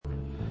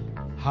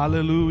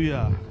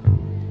Hallelujah.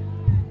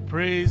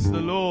 Praise the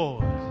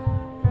Lord.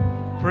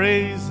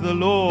 Praise the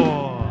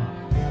Lord.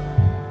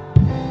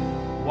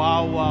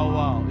 Wow, wow,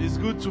 wow. It's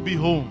good to be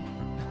home.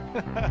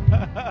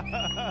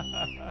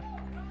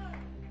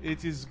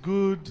 It is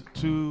good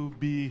to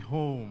be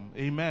home.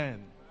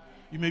 Amen.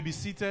 You may be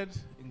seated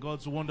in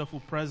God's wonderful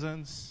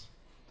presence.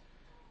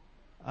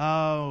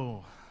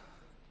 Oh.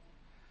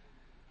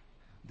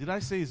 Did I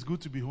say it's good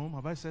to be home?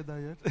 Have I said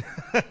that yet?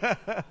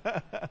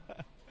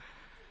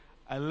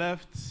 I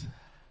left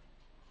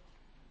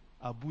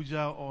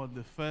Abuja on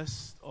the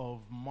 1st of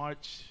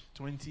March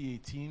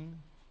 2018,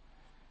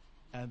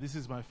 and this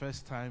is my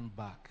first time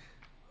back.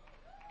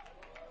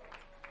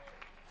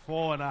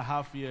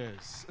 4.5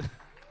 years.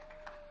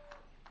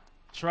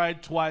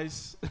 Tried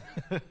twice,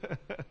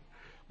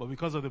 but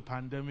because of the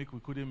pandemic, we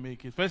couldn't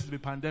make it. First the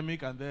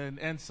pandemic, and then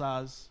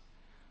NSAS.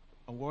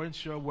 And we weren't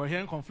sure. We're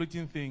hearing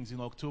conflicting things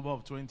in October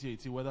of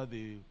 2018, whether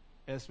the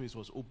airspace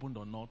was opened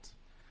or not.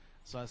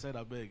 So I said,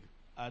 I beg,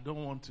 I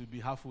don't want to be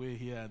halfway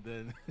here and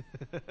then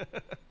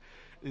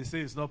they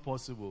say it's not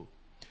possible.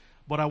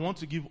 But I want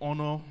to give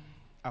honor,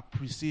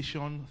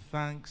 appreciation,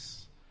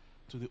 thanks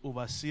to the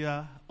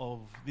overseer of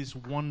this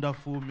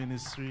wonderful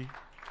ministry,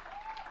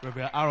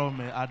 Reverend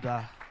Arome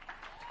Ada,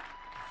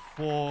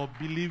 for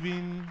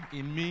believing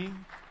in me,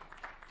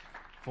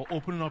 for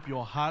opening up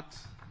your heart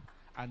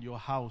and your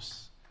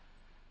house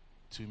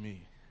to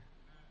me.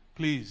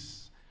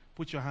 Please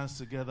put your hands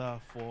together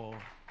for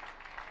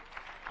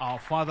our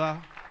father,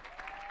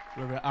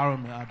 Reverend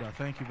Arome Ada.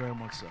 Thank you very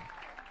much, sir.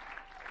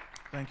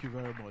 Thank you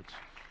very much.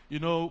 You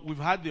know, we've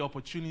had the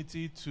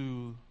opportunity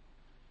to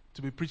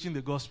be preaching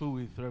the gospel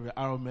with Reverend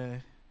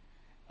Arome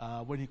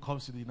when he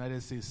comes to the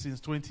United States since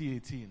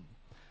 2018.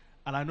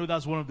 And I know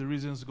that's one of the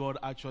reasons God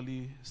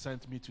actually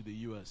sent me to the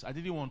U.S. I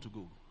didn't want to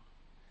go.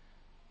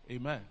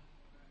 Amen.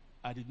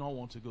 I did not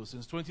want to go.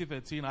 Since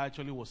 2013, I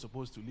actually was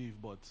supposed to leave,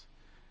 but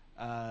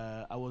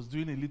I was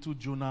doing a little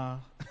Jonah.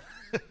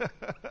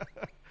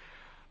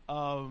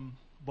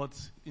 But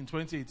in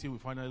 2018, we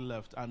finally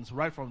left. And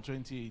right from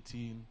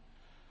 2018,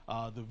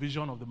 the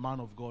vision of the man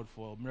of God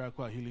for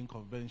Miracle and Healing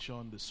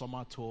Convention, the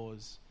summer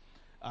tours,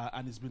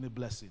 and it's been a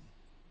blessing.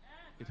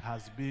 It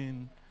has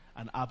been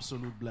an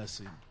absolute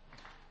blessing.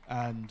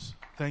 And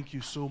thank you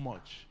so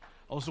much.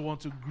 I also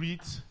want to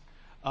greet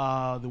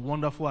the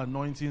wonderful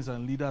anointings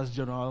and leaders,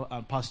 General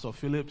and Pastor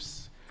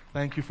Phillips.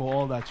 Thank you for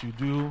all that you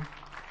do.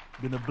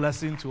 Been a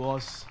blessing to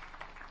us.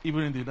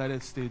 Even in the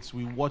United States,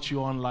 we watch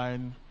you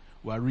online.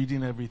 We are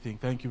reading everything.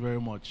 Thank you very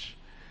much.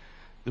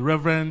 The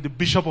Reverend, the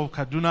Bishop of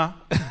Kaduna,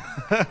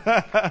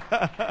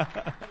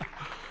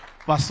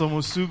 Pastor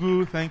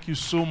Mosugu, thank you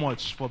so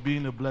much for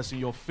being a blessing.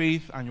 Your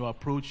faith and your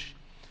approach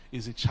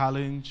is a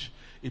challenge.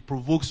 It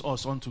provokes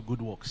us onto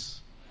good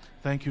works.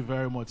 Thank you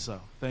very much, sir.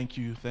 Thank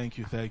you, thank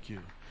you, thank you.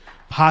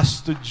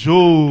 Pastor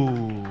Joe.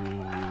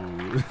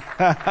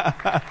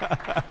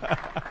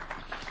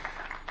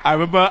 I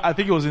remember, I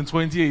think it was in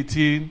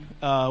 2018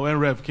 when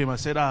Rev came. I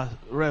said,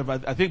 Rev,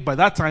 I think by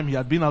that time he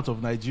had been out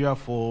of Nigeria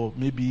for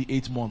maybe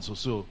 8 months or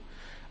so.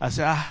 I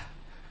said,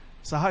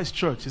 so how is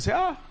church? He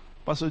said,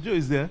 Pastor Joe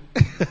is there.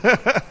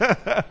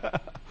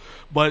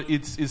 But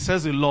it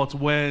says a lot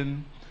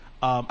when,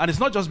 and it's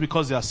not just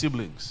because they are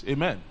siblings.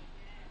 Amen.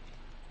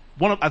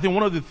 I think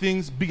one of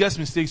the biggest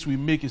mistakes we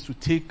make is to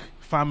take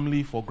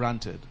family for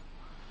granted.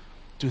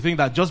 To think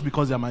that just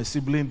because they are my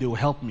sibling, they will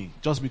help me.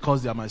 Just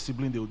because they are my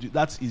sibling, they will do.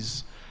 That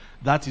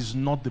is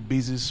not the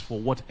basis for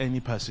what any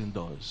person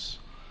does.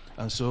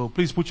 And so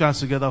please put your hands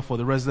together for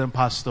the resident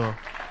pastor.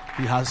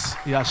 He has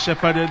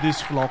shepherded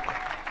this flock.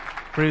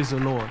 Praise the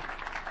Lord.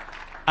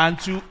 And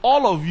to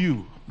all of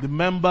you, the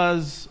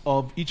members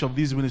of each of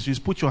these ministries,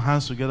 put your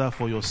hands together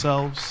for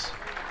yourselves.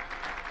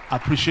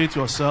 Appreciate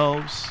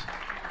yourselves.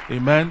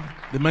 Amen.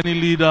 The many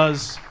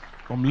leaders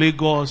from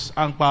Lagos,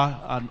 Ankpa,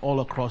 and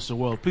all across the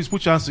world. Please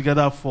put your hands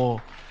together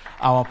for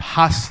our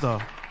pastor.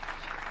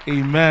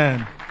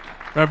 Amen.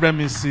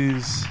 Reverend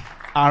Mrs.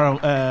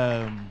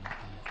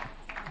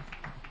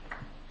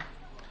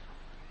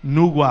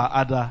 Nugwa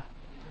Ada.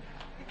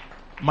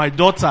 My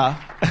daughter,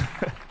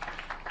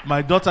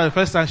 the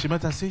first time she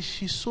met her, said,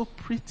 she's so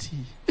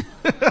pretty.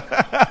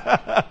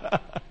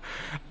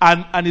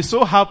 and it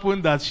so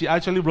happened that she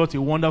actually brought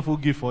a wonderful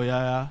gift for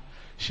Yaya.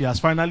 She has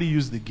finally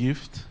used the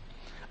gift.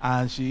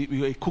 And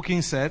a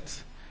cooking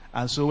set.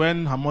 And so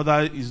when her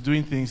mother is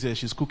doing things there,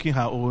 she's cooking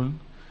her own.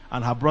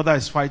 And her brother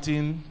is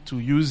fighting to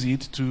use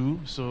it too.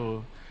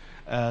 So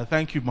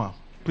thank you, ma.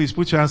 Please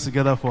put your hands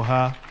together for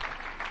her.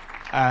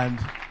 And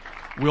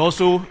we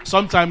also,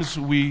 sometimes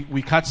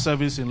we catch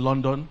service in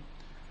London.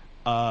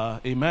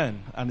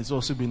 Amen. And it's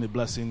also been a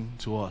blessing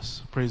to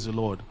us. Praise the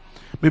Lord.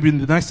 Maybe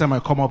the next time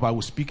I come up, I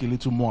will speak a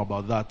little more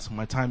about that.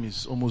 My time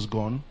is almost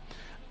gone.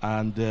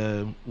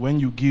 And when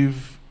you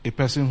give a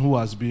person who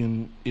has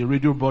been a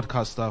radio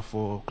broadcaster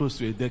for close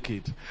to a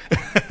decade,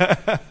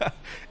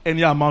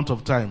 any amount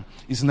of time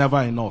is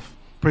never enough.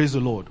 Praise the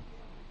Lord.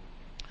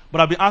 But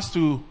I've been asked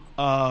to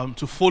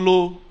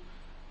follow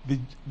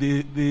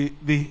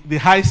the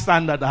high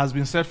standard that has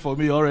been set for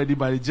me already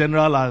by the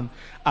General and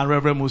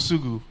Reverend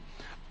Mosugu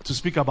to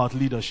speak about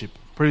leadership.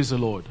 Praise the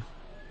Lord.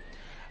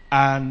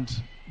 And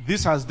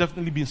this has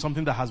definitely been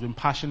something that has been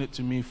passionate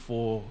to me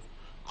for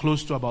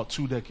close to about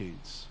 2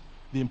 decades.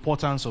 The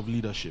importance of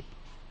leadership.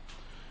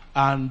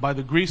 And by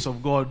the grace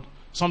of God,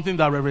 something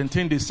that Reverend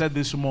Tende said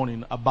this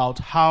morning about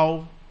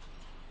how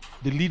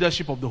the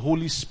leadership of the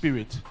Holy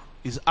Spirit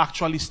is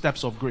actually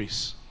steps of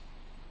grace.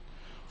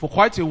 For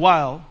quite a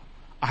while,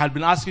 I had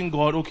been asking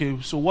God, okay,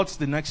 so what's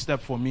the next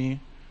step for me?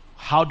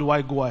 How do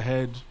I go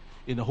ahead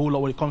in the whole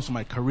lot when it comes to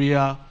my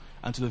career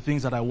and to the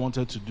things that I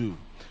wanted to do?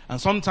 And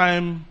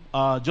sometime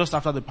just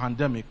after the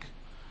pandemic,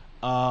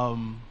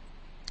 John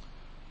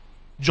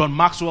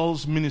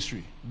Maxwell's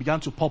ministry began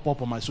to pop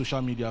up on my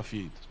social media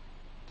feed.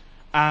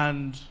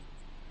 And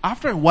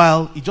after a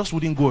while, it just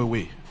wouldn't go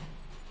away.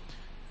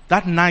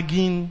 That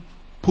nagging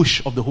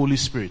push of the Holy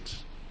Spirit,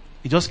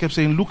 he just kept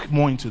saying, look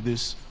more into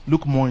this,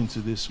 look more into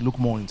this, look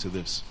more into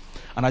this.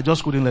 And I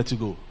just couldn't let it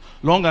go.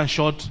 Long and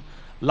short,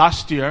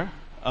 last year,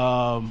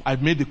 I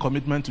made the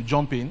commitment to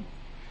jump in.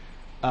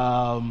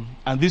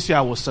 And this year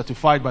I was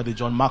certified by the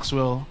John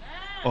Maxwell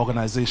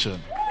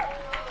organization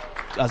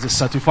as a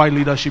certified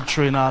leadership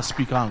trainer,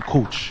 speaker, and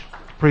coach.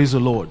 Praise the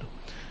Lord.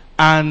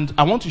 And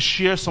I want to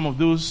share some of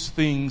those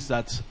things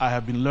that I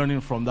have been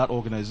learning from that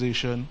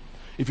organization.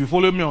 If you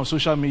follow me on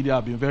social media,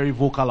 I've been very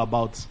vocal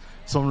about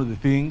some of the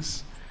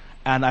things.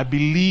 And I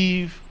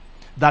believe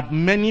that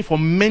for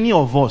many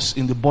of us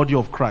in the body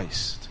of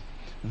Christ,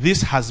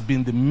 this has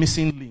been the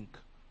missing link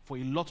for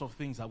a lot of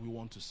things that we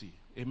want to see.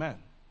 Amen.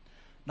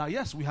 Now,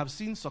 yes, we have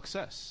seen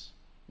success.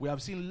 We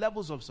have seen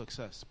levels of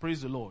success.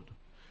 Praise the Lord.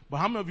 But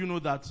how many of you know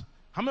that?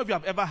 How many of you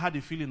have ever had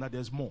a feeling that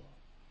there's more?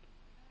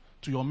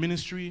 To your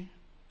ministry,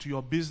 to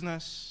your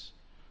business,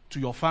 to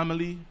your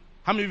family?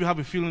 How many of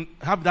you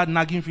have that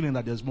nagging feeling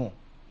that there's more?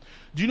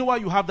 Do you know why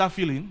you have that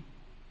feeling?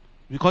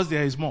 Because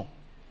there is more.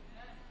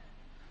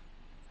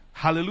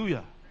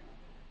 Hallelujah.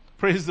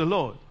 Praise the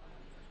Lord.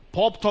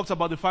 Paul talks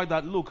about the fact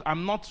that, look,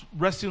 I'm not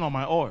resting on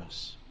my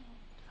oars.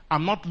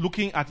 I'm not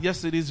looking at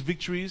yesterday's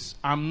victories.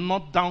 I'm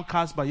not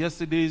downcast by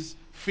yesterday's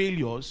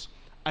failures.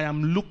 I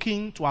am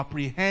looking to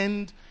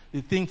apprehend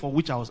the thing for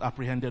which I was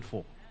apprehended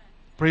for.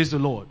 Praise the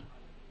Lord.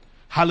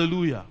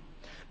 Hallelujah.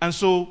 And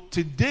so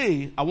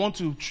today, I want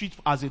to treat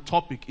as a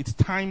topic, it's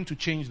time to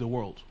change the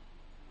world.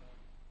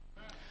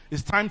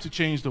 It's time to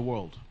change the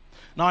world.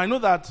 Now, I know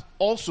that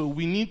also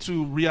we need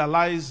to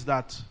realize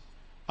that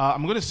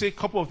I'm going to say a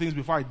couple of things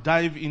before I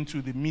dive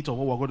into the meat of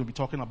what we're going to be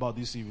talking about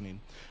this evening.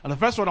 And the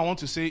first one I want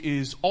to say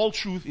is all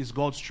truth is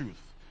God's truth.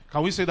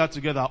 Can we say that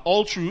together?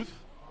 All truth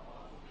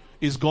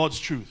is God's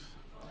truth.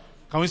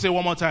 Can we say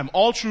one more time?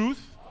 All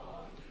truth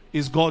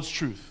is God's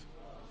truth.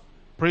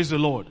 Praise the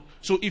Lord.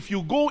 So if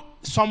you go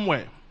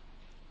somewhere,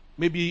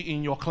 maybe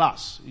in your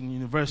class, in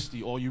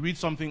university, or you read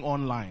something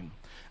online,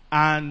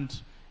 and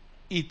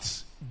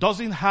it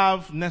doesn't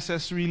have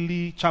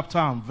necessarily chapter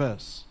and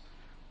verse,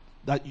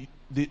 that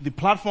the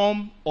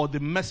platform or the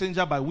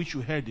messenger by which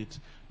you heard it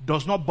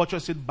does not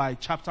buttress it by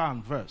chapter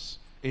and verse.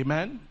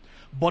 Amen?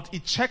 But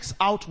it checks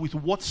out with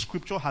what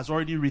scripture has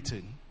already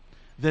written,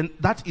 then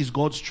that is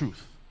God's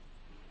truth.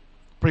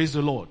 Praise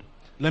the Lord.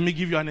 Let me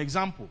give you an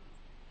example.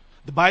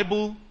 The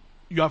Bible,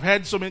 you have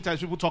heard so many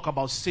times people talk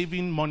about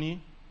saving money.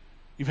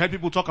 You've heard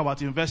people talk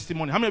about investing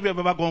money. How many of you have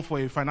ever gone for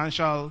a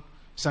financial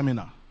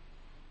seminar?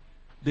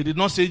 They did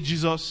not say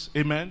Jesus,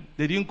 amen.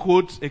 They didn't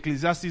quote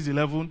Ecclesiastes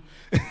 11.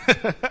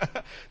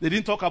 They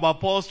didn't talk about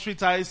Paul's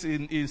treatise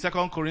in 2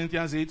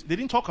 Corinthians 8. They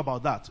didn't talk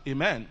about that,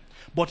 amen.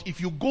 But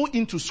if you go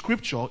into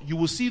scripture, you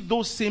will see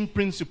those same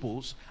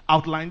principles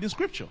outlined in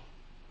scripture.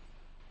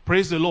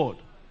 Praise the Lord.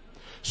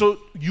 So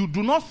you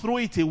do not throw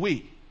it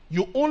away.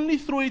 You only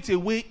throw it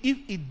away if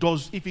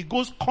it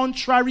goes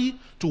contrary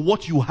to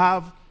what you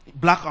have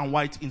black and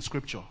white in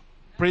scripture.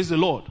 Praise the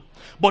Lord.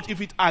 But if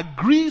it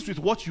agrees with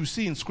what you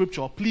see in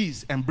scripture,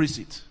 please embrace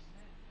it.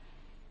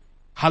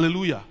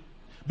 Hallelujah.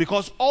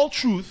 Because all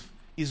truth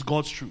is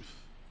God's truth.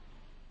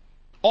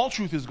 All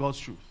truth is God's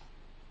truth.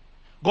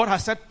 God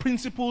has set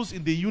principles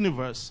in the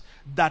universe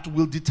that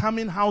will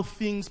determine how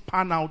things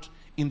pan out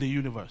in the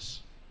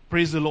universe.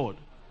 Praise the Lord.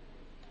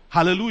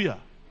 Hallelujah.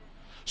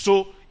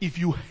 So if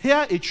you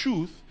hear a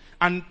truth,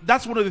 and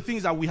that's one of the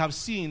things that we have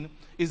seen,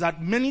 is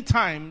that many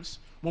times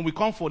when we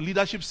come for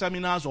leadership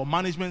seminars or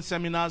management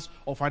seminars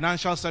or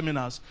financial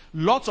seminars,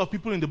 lots of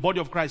people in the body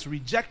of Christ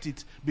reject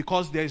it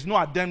because there is no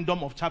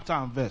addendum of chapter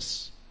and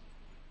verse.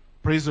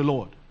 Praise the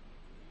Lord.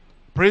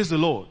 Praise the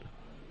Lord.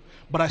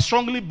 But I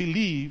strongly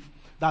believe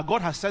that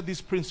God has set these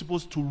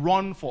principles to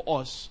run for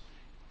us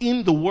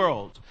in the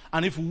world.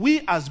 And if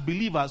we as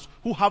believers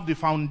who have the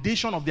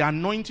foundation of the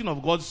anointing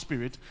of God's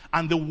Spirit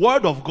and the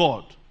Word of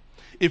God,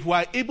 if we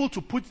are able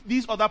to put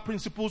these other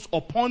principles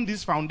upon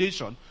this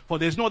foundation, for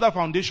there's no other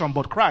foundation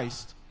but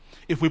Christ,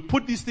 if we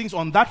put these things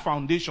on that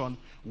foundation,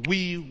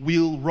 we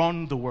will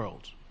run the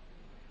world.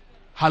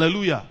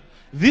 Hallelujah.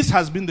 This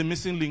has been the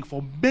missing link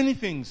for many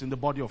things in the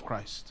body of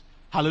Christ.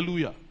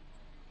 Hallelujah.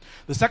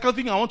 The second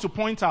thing I want to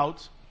point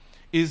out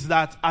is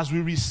that as we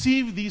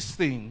receive these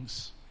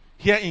things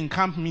here in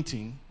camp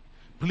meeting,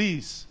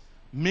 please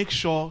make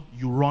sure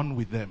you run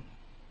with them.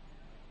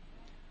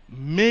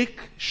 Make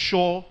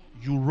sure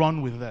you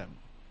run with them.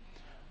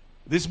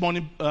 This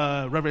morning,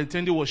 Reverend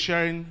Tendi was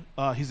sharing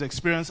his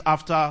experience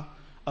after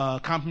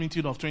camp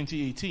meeting of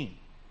 2018,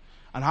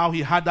 and how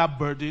he had that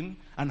burden,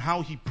 and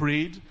how he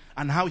prayed,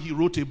 and how he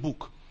wrote a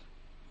book.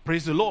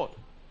 Praise the Lord.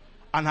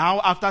 And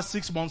how after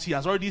 6 months, he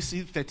has already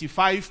seen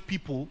 35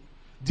 people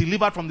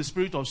delivered from the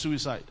spirit of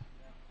suicide.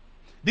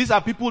 These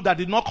are people that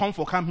did not come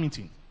for camp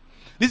meeting.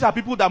 These are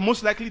people that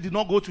most likely did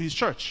not go to his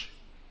church.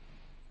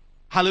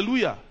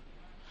 Hallelujah.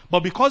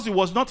 But because it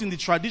was not in the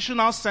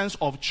traditional sense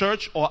of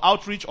church or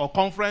outreach or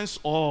conference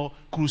or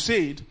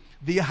crusade,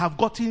 they have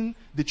gotten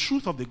the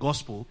truth of the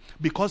gospel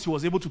because he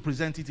was able to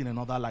present it in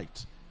another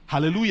light.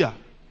 Hallelujah.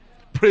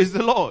 Praise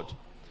the Lord.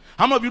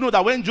 How many of you know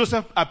that when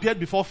Joseph appeared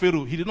before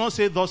Pharaoh, he did not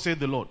say, "Thus saith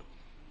the Lord"?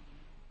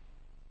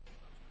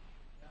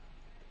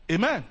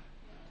 Amen.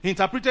 He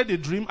interpreted the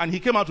dream and he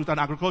came out with an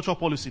agricultural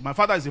policy. My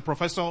father is a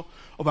professor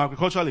of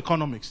agricultural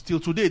economics. Till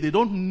today, they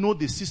don't know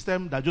the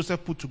system that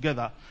Joseph put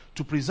together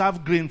to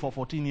preserve grain for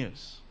 14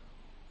 years.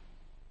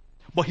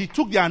 But he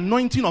took the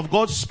anointing of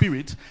God's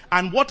Spirit,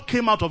 and what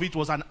came out of it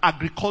was an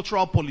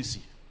agricultural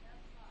policy.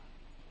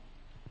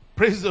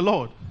 Praise the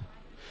Lord.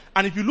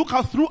 And if you look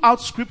out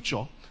throughout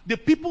Scripture, the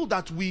people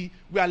that we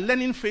are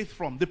learning faith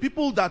from, the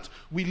people that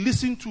we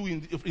listen to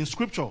in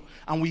Scripture,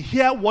 and we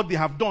hear what they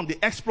have done, the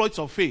exploits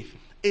of faith,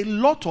 a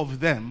lot of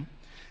them,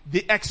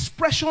 the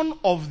expression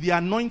of the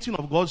anointing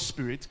of God's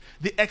Spirit,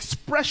 the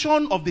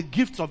expression of the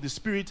gifts of the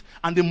Spirit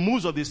and the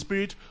moves of the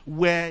Spirit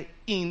were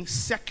in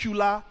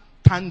secular,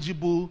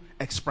 tangible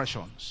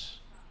expressions.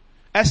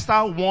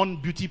 Esther won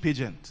beauty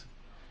pageant.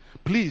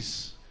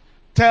 Please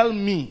tell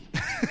me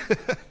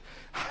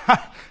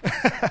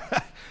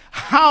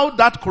how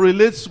that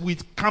correlates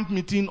with camp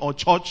meeting or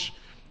church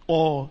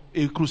or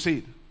a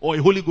crusade or a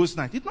Holy Ghost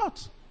night. It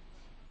not.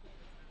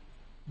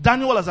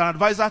 Daniel was an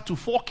advisor to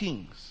 4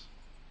 kings.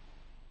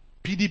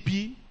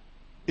 PDP,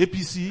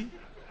 APC,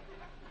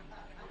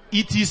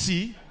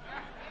 ETC,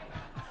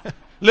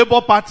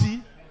 Labour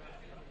Party.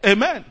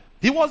 Amen.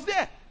 He was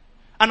there.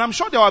 And I'm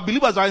sure there were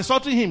believers who are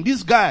insulting him.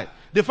 This guy,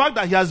 the fact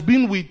that he has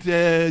been with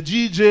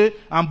GJ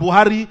and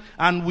Buhari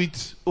and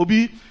with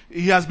Obi,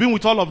 he has been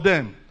with all of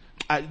them.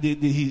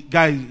 The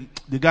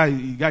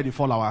guy, they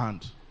fall our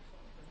hand.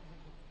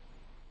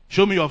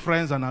 Show me your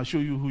friends and I'll show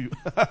you who you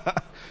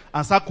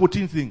and start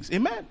quoting things.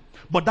 Amen.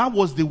 But that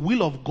was the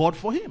will of God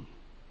for him.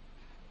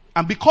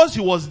 And because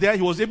he was there,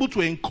 he was able to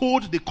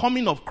encode the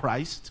coming of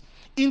Christ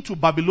into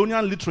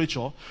Babylonian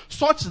literature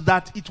such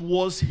that it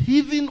was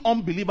heathen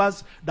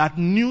unbelievers that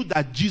knew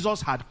that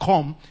Jesus had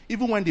come,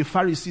 even when the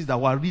Pharisees that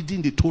were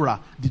reading the Torah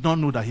did not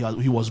know that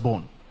he was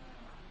born.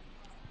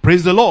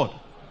 Praise the Lord.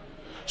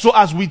 So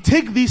as we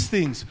take these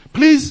things,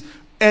 please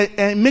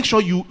make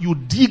sure you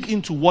dig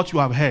into what you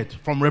have heard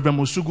from Reverend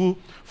Mosugu,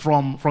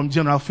 from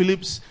General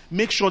Phillips.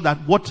 Make sure that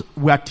what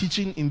we are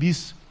teaching in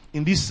these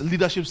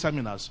leadership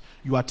seminars,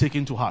 you are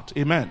taking to heart.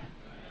 Amen.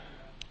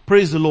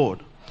 Praise the Lord.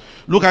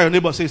 Look at your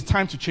neighbor and say, it's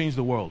time to change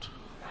the world.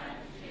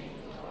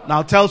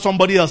 Now tell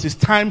somebody else, it's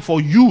time for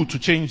you to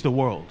change the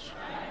world.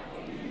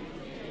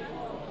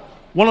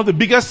 One of the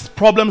biggest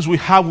problems we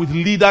have with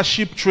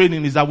leadership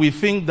training is that we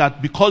think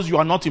that because you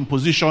are not in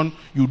position,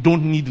 you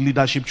don't need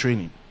leadership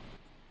training.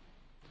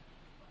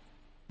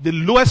 The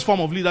lowest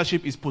form of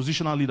leadership is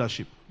positional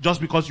leadership.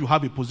 Just because you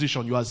have a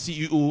position, you are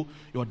CEO,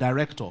 you're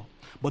director.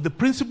 But the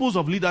principles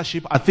of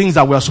leadership are things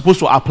that we are supposed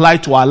to apply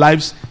to our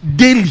lives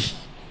daily.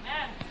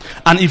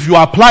 And if you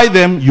apply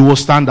them, you will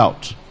stand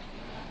out.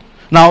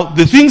 Now,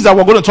 the things that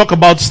we're going to talk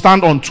about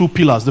stand on 2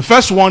 pillars. The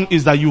first one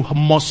is that you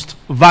must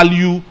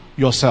value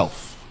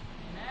yourself.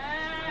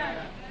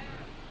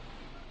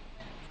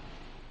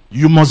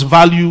 You must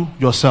value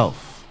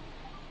yourself.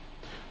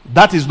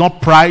 That is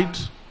not pride.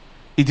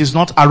 It is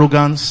not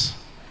arrogance.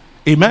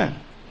 Amen.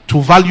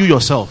 To value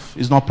yourself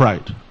is not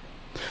pride.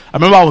 I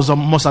remember I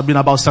must have been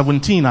about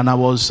 17 and I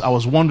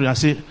was wondering, I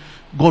said,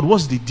 God,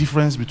 what's the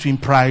difference between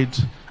pride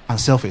and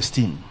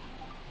self-esteem?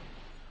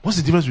 What's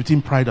the difference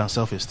between pride and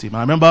self-esteem? And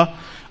I remember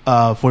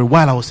for a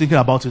while I was thinking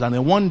about it, and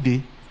then one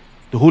day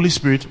the Holy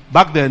Spirit,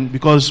 back then,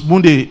 because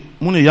Munde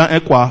Yan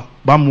Ekwa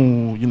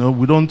Bamu,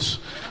 we don't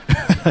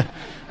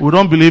we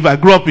don't believe. I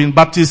grew up in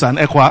Baptist and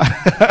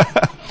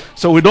Ekwa.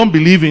 So we don't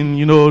believe in,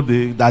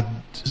 that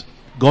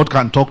God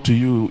can talk to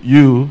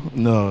you.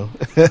 No.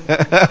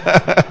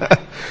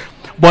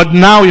 But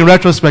now in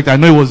retrospect, I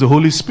know it was the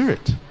Holy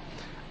Spirit.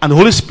 And the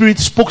Holy Spirit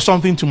spoke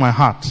something to my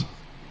heart. He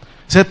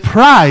said,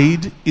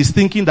 pride is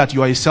thinking that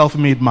you are a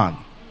self-made man.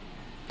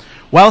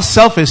 While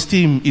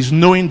self-esteem is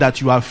knowing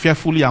that you are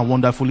fearfully and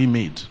wonderfully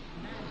made.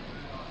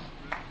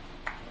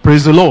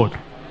 Praise the Lord.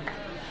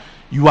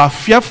 You are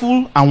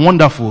fearful and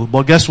wonderful,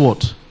 but guess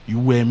what? You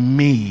were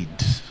made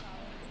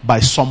by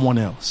someone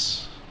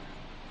else.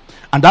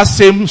 And that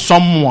same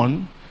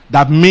someone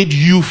that made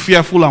you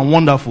fearful and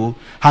wonderful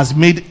has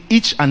made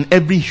each and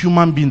every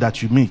human being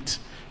that you meet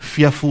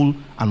fearful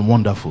and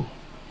wonderful.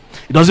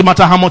 It doesn't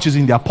matter how much is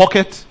in their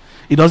pocket.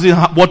 It doesn't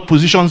matter what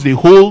positions they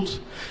hold.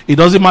 It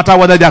doesn't matter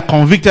whether they are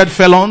convicted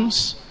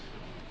felons.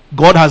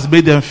 God has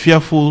made them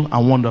fearful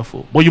and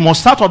wonderful. But you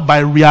must start out by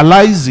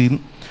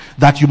realizing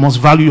that you must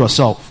value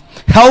yourself.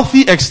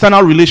 Healthy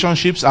external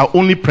relationships are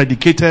only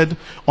predicated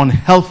on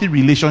healthy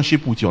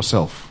relationship with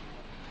yourself.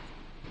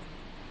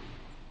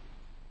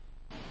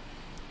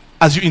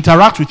 As you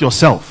interact with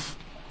yourself,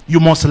 you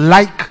must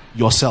like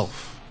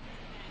yourself.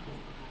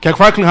 Kirk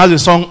Franklin has a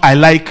song, I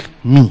Like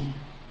Me.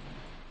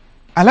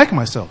 I like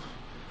myself.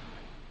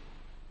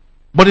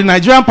 But in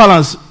Nigerian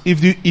parlance, if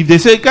they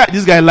say,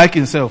 this guy like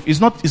himself, it's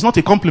not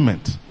a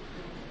compliment.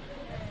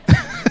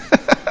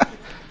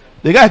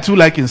 The guy too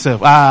like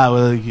himself.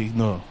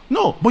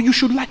 No, but you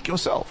should like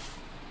yourself.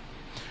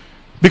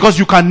 Because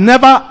you can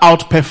never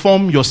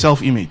outperform your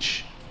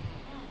self-image.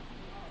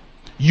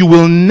 You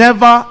will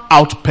never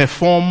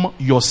outperform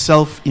your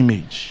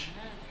self-image.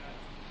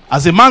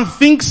 As a man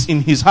thinks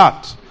in his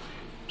heart,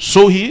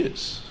 so he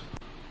is.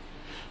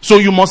 So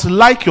you must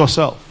like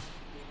yourself.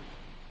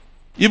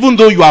 Even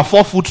though you are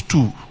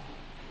 4'2",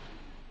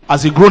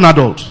 as a grown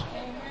adult.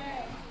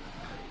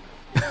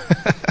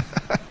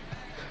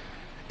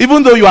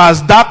 Even though you are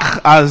as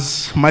dark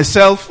as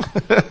myself.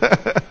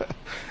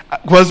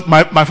 Because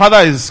my father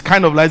is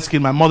kind of light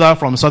skinned. My mother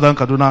from Southern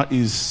Kaduna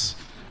is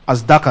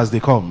as dark as they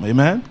come.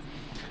 Amen.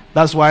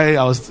 That's why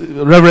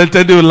Reverend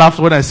Teddy laughed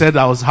when I said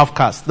I was half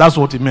caste. That's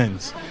what it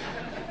means.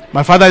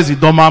 My father is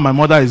Idoma, my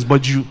mother is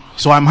Boju.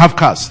 So I'm half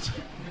caste.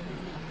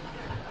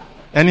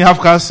 Any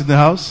half caste in the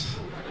house?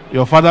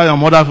 Your father, your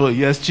mother,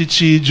 yes,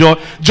 Chichi, Joy,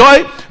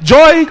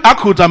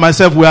 Akut and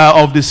myself were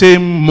of the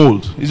same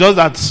mold. It's just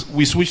that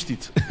we switched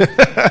it.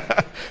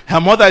 Her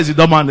mother is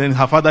Idoma and then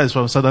her father is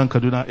from Southern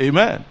Kaduna.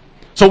 Amen.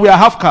 So we are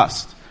half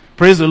caste.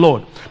 Praise the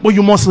Lord. But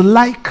you must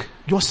like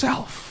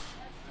yourself.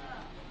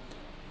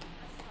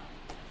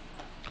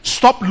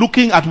 Stop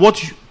looking at what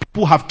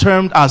people have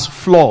termed as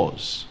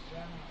flaws.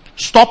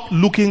 Stop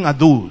looking at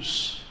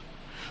those.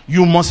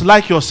 You must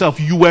like yourself.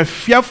 You were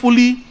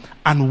fearfully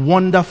and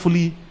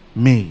wonderfully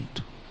made.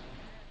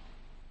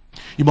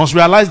 You must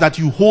realize that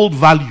you hold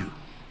value.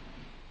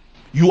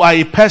 You are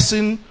a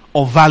person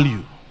of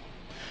value.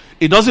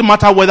 It doesn't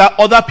matter whether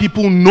other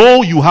people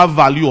know you have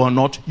value or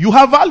not. You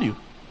have value.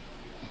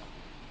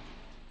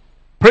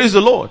 Praise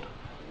the Lord.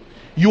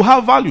 You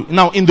have value.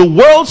 Now, in the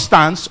world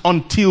stance,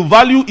 until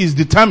value is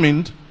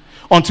determined,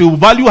 until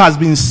value has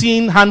been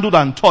seen, handled,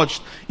 and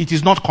touched, it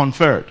is not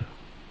conferred.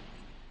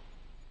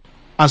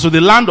 And so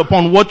the land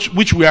upon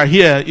which we are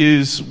here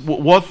is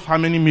worth how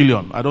many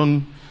million? I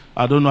don't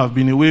know. I've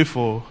been away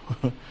for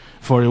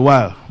a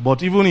while.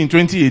 But even in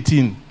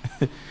 2018,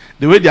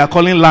 the way they are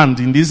calling land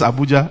in this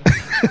Abuja,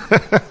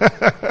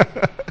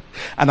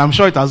 and I'm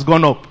sure it has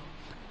gone up.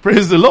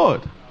 Praise the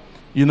Lord.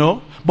 You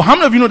know. But how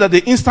many of you know that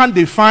the instant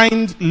they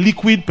find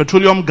liquid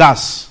petroleum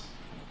gas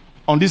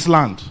on this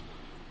land,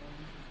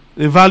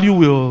 the value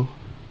will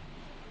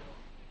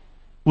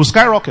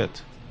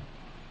skyrocket.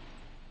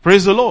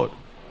 Praise the Lord.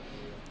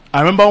 I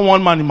remember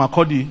one man in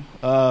Makurdi,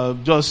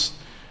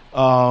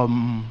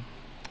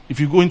 if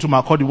you go into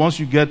Makurdi,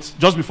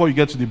 just before you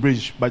get to the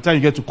bridge, by the time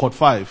you get to Court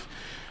 5,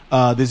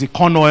 there's a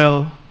corn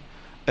oil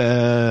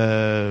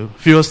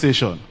fuel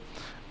station.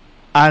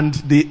 And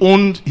he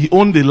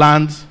owned the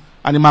land,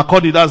 and in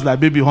Makurdi, that's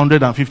like maybe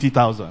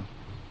 150,000.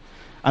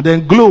 And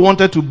then Glo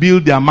wanted to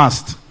build their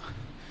mast.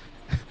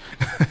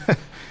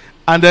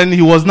 And then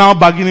he was now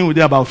bargaining with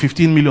them about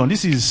 15 million.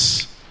 This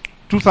is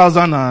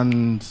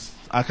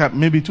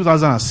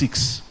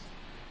 2006.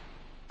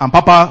 And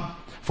Papa,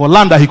 for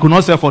land that he could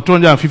not sell for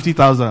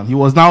 250,000, he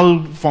was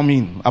now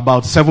forming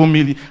about 7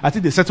 million. I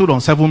think they settled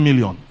on 7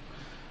 million.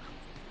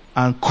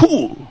 And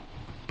cool,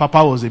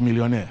 Papa was a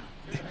millionaire.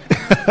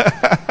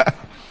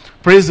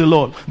 Praise the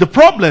Lord. The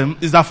problem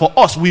is that for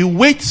us, we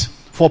wait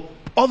for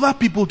other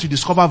people to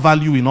discover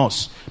value in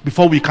us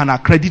before we can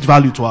accredit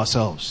value to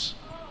ourselves.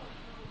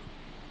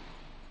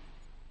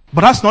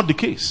 But that's not the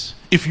case.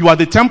 If you are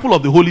the temple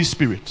of the Holy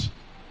Spirit,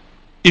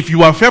 if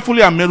you are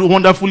fearfully and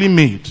wonderfully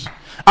made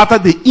after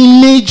the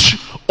image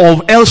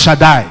of El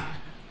Shaddai,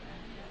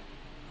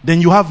 then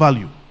you have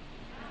value.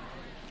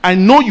 I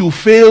know you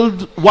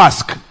failed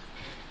WASC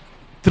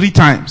 3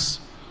 times.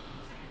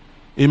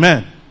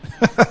 Amen.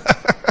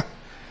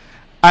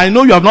 I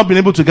know you have not been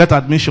able to get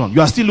admission.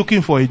 You are still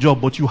looking for a job,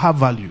 but you have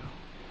value.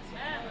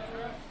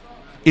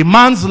 A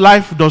man's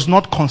life does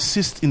not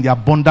consist in the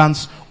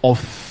abundance of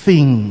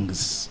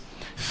things.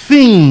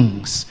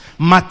 Things,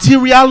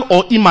 material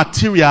or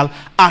immaterial,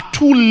 are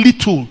too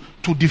little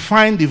to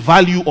define the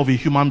value of a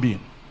human being.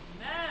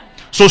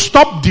 So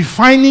stop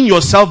defining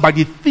yourself by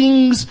the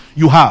things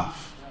you have.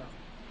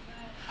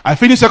 I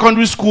finished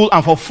secondary school,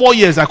 and for 4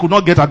 years I could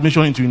not get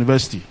admission into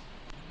university.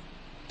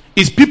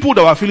 It's people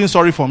that were feeling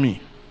sorry for me.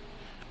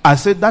 I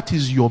said, that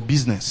is your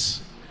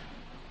business.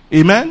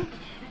 Amen?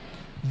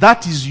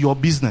 That is your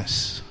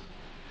business.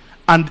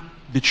 And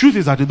the truth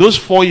is that in those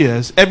 4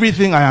 years,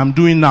 everything I am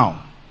doing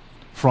now,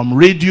 from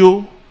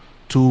radio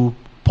to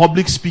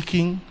public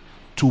speaking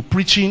to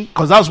preaching,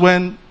 because that's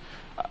when,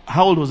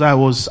 how old was I? I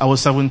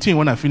was 17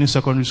 when I finished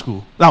secondary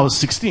school. That was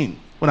 16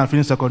 when I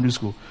finished secondary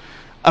school.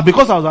 And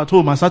because I was at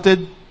home, I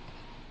started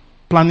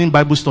planning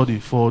Bible study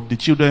for the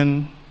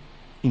children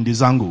in the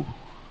Zango.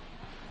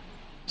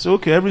 So,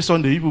 okay, every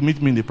Sunday, if you meet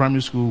me in the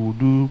primary school, we'll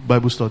do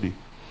Bible study.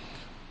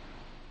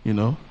 You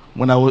know,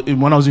 when I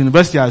was in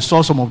university, I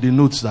saw some of the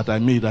notes that I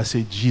made. I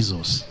said,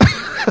 Jesus.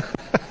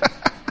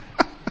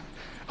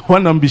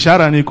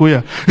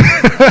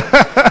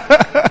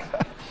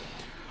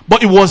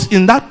 But it was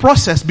in that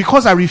process,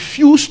 because I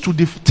refused to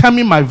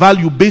determine my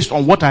value based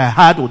on what I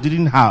had or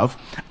didn't have,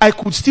 I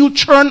could still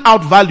churn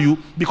out value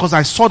because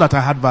I saw that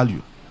I had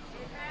value.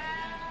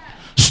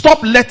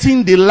 Stop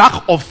letting the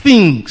lack of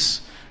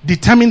things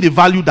determine the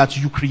value that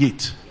you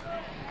create.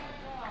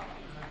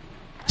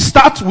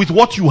 Start with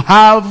what you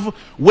have,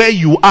 where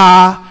you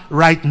are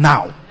right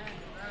now.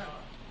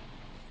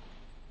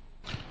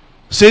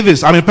 Say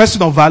this: I'm a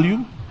person of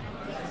value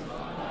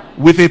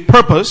with a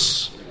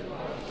purpose,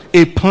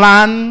 a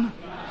plan,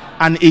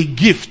 and a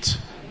gift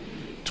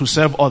to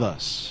serve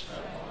others.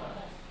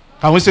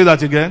 Can we say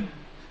that again?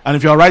 And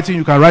if you're writing,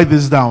 you can write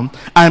this down.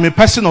 I am a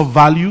person of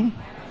value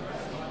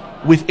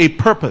with a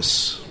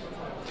purpose,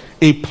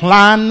 a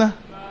plan,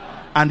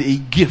 and a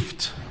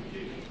gift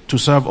to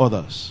serve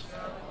others.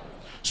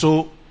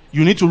 So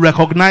you need to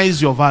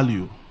recognize your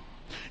value.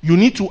 You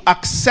need to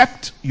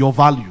accept your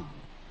value.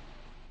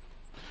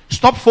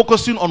 Stop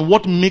focusing on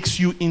what makes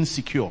you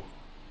insecure.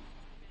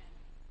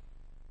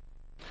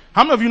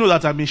 How many of you know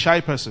that I'm a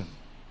shy person?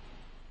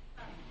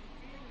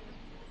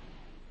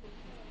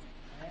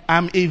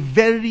 I'm a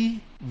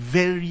very,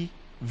 very,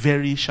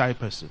 very shy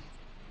person.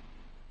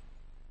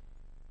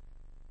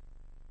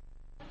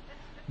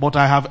 But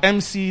I have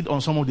emceed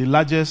on some of the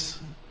largest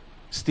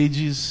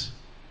stages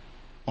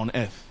on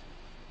earth.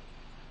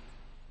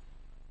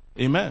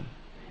 Amen.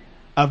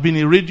 I've been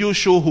a radio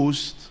show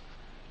host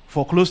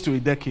for close to a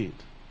decade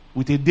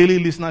with a daily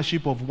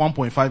listenership of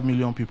 1.5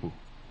 million people.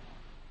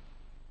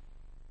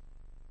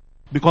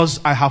 Because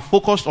I have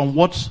focused on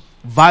what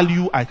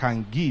value I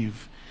can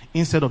give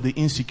instead of the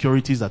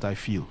insecurities that I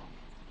feel.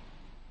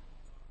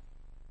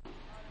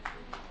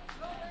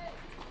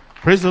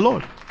 Praise the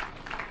Lord.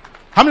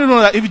 How many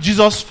know that if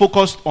Jesus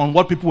focused on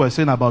what people were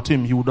saying about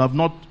him, he would have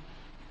not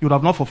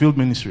fulfilled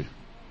ministry?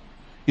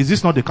 Is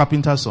this not the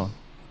carpenter's son?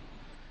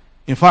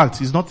 In fact,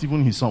 he's not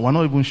even his son. We're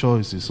not even sure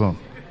it's his son.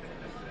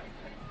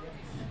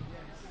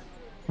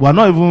 We're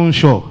not even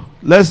sure.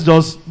 We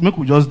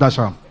just dash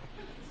him.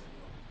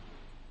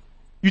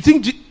 You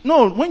think,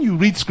 no, when you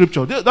read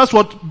scripture, that's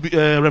what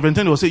Reverend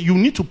Tony will say. You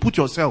need to put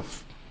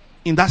yourself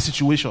in that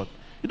situation.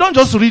 You don't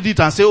just read it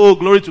and say, oh,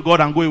 glory to God,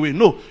 and go away.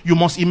 No, you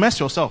must immerse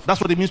yourself. That's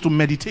what it means to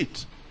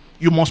meditate.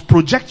 You must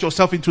project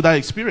yourself into that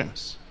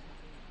experience.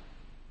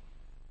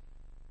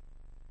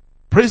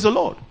 Praise the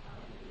Lord.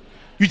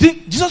 You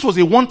think Jesus was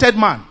a wanted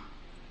man?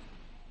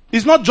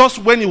 It's not just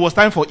when it was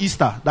time for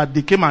Easter that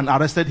they came and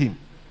arrested him.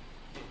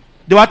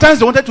 There were times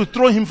they wanted to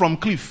throw him from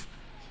cliff.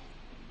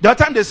 There were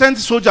times they sent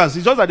soldiers.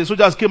 It's just that the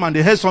soldiers came and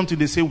they heard something.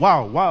 They say,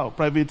 wow,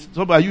 private.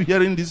 Are you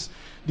hearing this?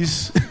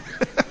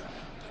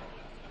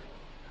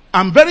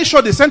 I'm very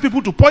sure they sent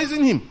people to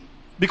poison him.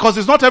 Because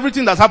it's not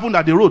everything that's happened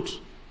that they wrote.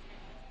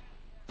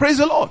 Praise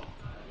the Lord.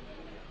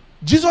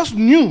 Jesus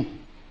knew.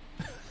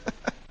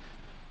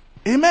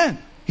 Amen.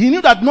 He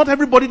knew that not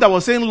everybody that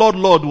was saying, Lord,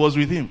 Lord, was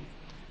with him.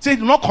 He said,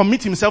 do not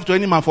commit himself to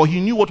any man, for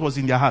he knew what was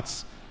in their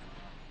hearts.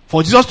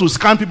 For Jesus to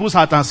scan people's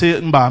hearts and say,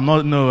 I'm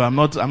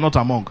not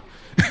among.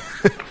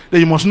 Then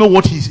you must know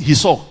what he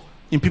saw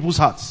in people's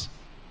hearts.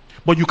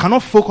 But you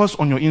cannot focus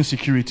on your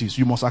insecurities.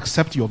 You must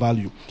accept your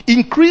value.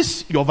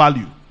 Increase your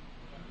value.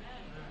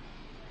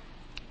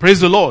 Praise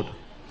the Lord.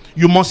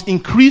 You must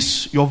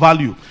increase your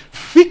value.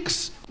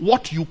 Fix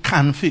what you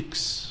can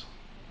fix.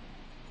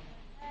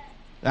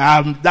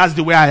 That's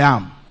the way I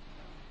am.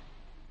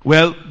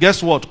 Well,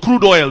 guess what?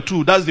 Crude oil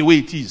too, that's the way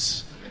it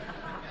is.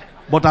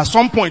 But at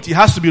some point, it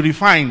has to be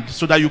refined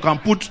so that you can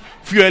put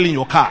fuel in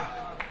your car.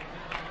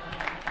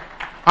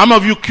 How many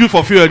of you queue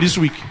for fuel this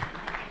week?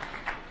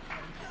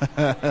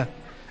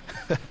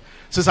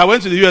 Since I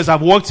went to the US,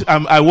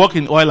 I work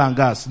in oil and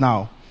gas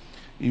now.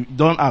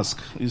 Don't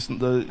ask.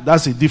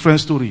 That's a different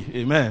story.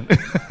 Amen.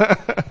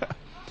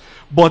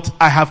 But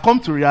I have come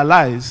to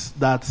realize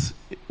that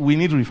we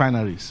need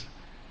refineries.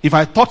 If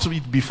I thought of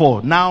it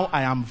before, now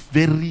I am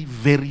very,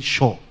 very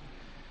sure.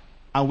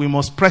 And we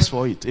must press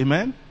for it.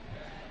 Amen?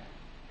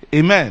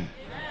 Amen.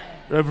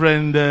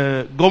 Reverend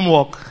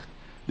Gomwalk,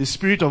 the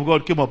Spirit of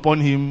God came upon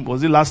him,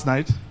 was it last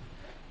night?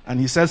 And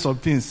he said some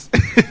things.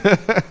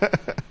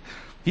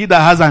 He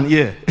that has an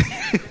ear.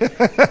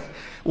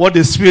 What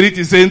the Spirit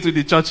is saying to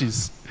the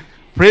churches.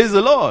 Praise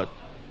the Lord.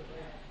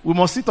 We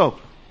must sit up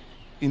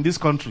in this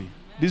country.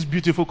 This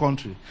beautiful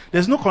country.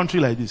 There's no country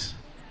like this.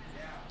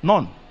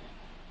 None.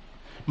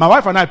 My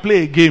wife and I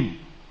play a game.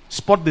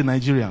 Spot the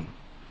Nigerian.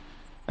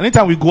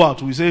 Anytime we go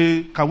out, we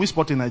say, can we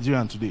spot a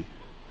Nigerian today?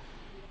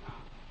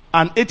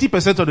 And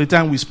 80% of the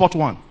time, we spot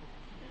one.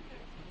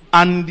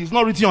 And it's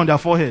not written on their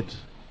forehead.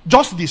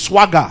 Just the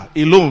swagger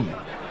alone.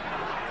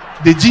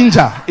 The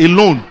ginger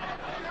alone.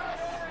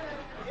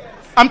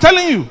 I'm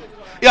telling you.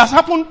 It has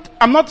happened,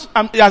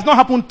 it has not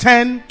happened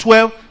 10,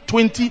 12,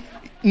 20.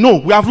 No,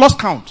 we have lost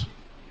count.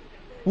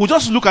 We'll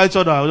just look at each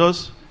other.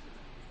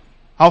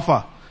 How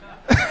far?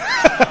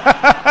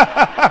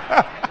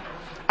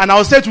 And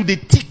I'll say to the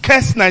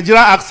thickest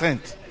Nigerian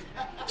accent.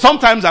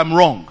 Sometimes I'm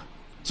wrong.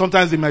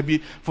 Sometimes they might be,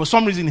 for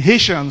some reason,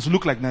 Haitians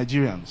look like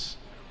Nigerians.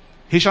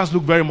 Haitians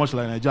look very much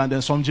like Nigerians. And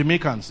then some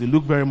Jamaicans, they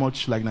look very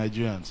much like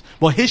Nigerians.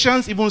 But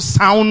Haitians even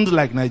sound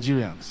like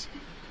Nigerians.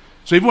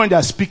 So even when they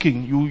are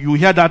speaking, you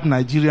hear that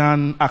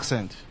Nigerian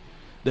accent.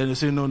 Then they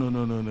say,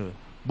 no.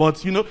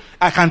 But,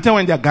 I can tell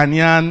when they are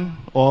Ghanaian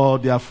or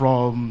they are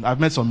from, I've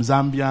met some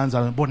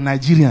Zambians, but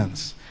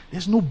Nigerians,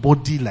 there's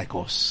nobody like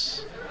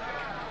us.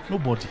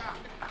 Nobody.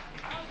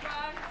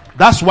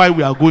 That's why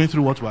we are going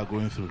through what we are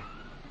going through.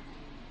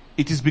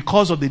 It is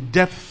because of the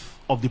depth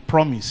of the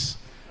promise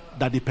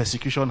that the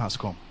persecution has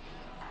come.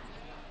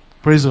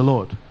 Praise the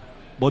Lord.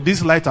 But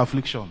these light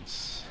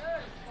afflictions,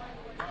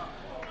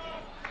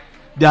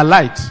 they are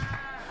light.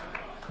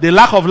 The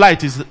lack of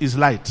light is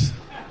light.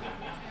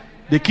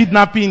 The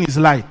kidnapping is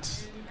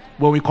light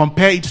when we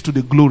compare it to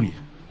the glory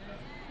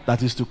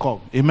that is to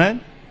come.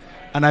 Amen?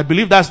 And I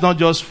believe that's not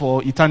just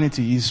for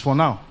eternity, it's for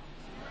now.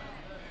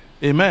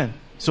 Amen.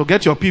 So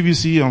get your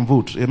PVC and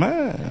vote.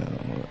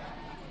 Amen.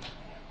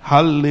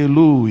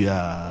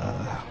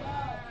 Hallelujah.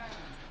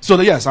 So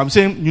yes, I'm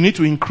saying you need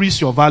to increase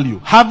your value.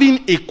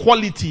 Having a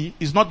quality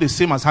is not the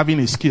same as having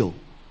a skill.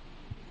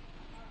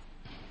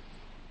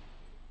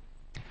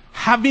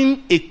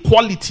 Having a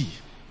quality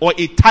or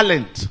a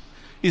talent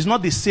is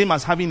not the same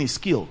as having a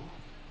skill.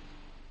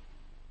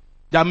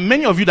 There are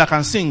many of you that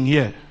can sing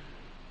here.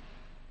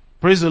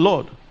 Praise the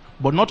Lord.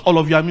 But not all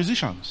of you are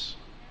musicians.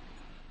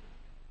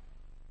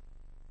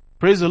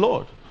 Praise the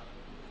Lord.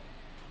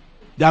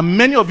 There are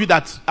many of you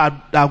that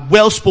are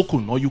well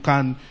spoken, or you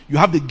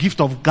have the gift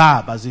of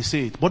gab, as they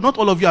say it. But not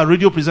all of you are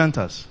radio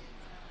presenters.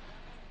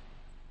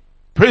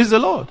 Praise the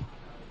Lord.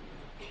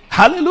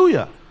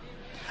 Hallelujah.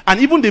 And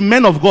even the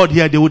men of God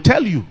here, they will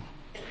tell you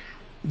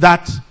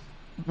that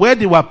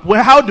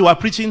how they were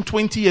preaching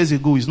 20 years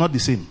ago is not the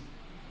same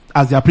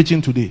as they are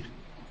preaching today.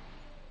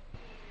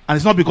 And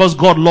it's not because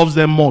God loves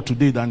them more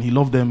today than he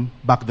loved them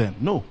back then.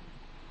 No.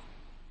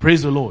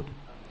 Praise the Lord.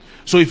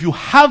 So if you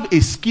have a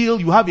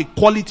skill, you have a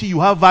quality, you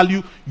have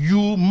value,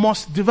 you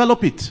must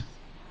develop it.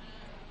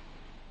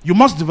 You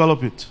must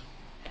develop it.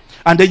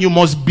 And then you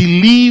must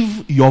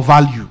believe your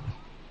value.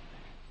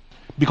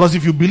 Because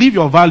if you believe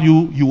your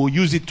value, you will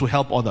use it to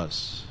help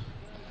others.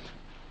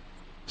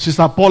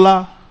 Sister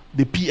Paula,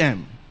 the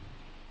PM.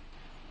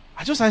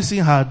 I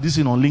seen her this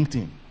thing on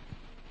LinkedIn.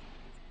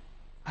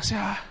 I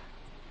said,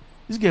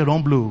 this girl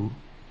don't blow.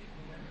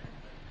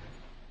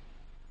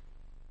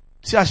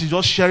 See how she's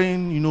just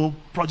sharing,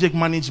 project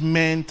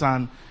management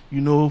and,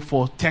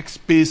 for tech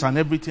space and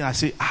everything. I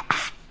say,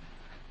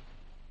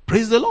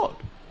 praise the Lord.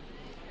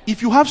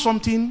 If you have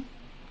something,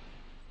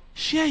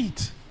 share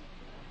it.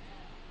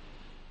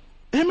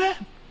 Amen.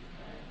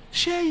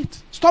 Share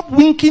it. Stop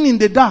winking in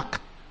the dark.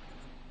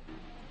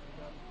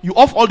 You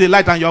off all the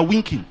light and you are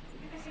winking.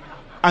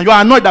 And you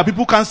are annoyed that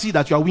people can't see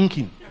that you are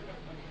winking.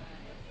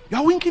 You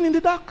are winking in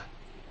the dark.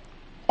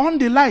 On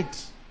the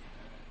light.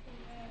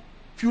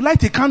 If you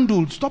light a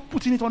candle, stop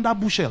putting it on that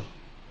bushel.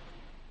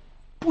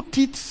 Put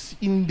it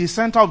in the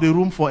center of the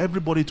room for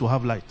everybody to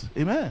have light.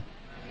 Amen.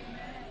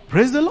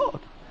 Praise the Lord.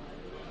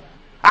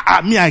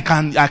 I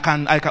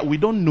can. We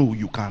don't know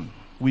you can.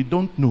 We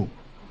don't know.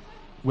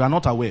 We are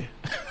not aware.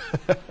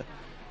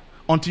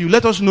 Until you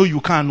let us know you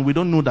can, we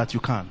don't know that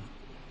you can.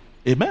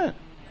 Amen.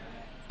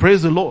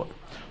 Praise the Lord.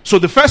 So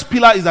the first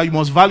pillar is that you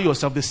must value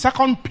yourself. The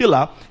second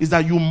pillar is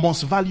that you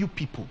must value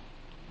people.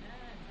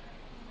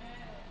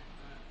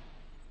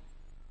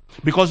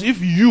 Because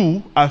if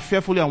you are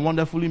fearfully and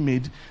wonderfully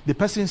made, the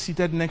person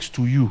seated next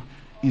to you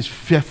is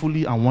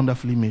fearfully and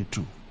wonderfully made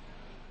too.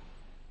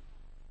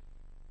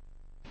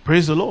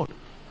 Praise the Lord.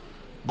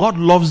 God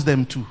loves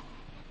them too.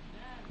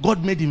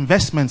 God made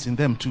investments in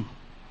them too.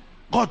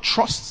 God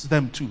trusts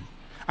them too.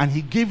 And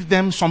he gave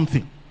them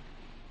something.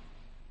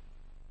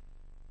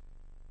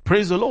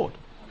 Praise the Lord.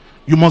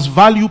 You must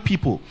value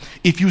people.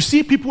 If you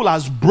see people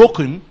as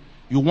broken,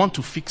 you want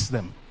to fix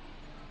them.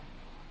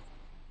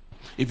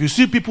 If you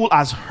see people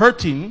as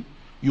hurting,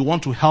 you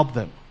want to help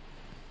them.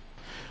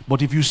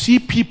 But if you see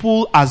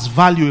people as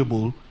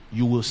valuable,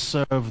 you will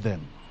serve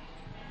them.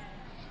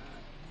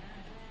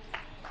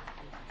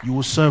 You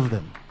will serve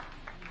them.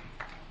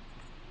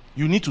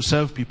 You need to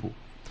serve people.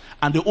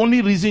 And the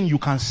only reason you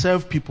can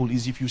serve people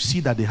is if you see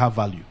that they have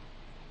value.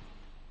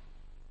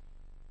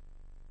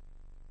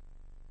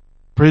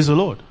 Praise the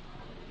Lord.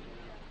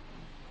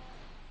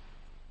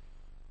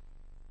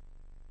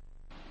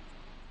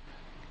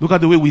 Look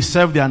at the way we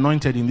serve the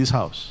anointed in this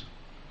house.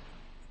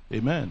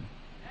 Amen.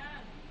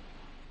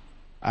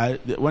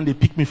 When they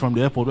picked me from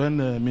the airport, when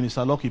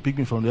Minister Locke picked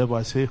me from the airport,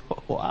 I say,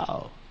 oh,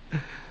 wow.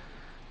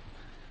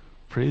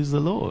 Praise the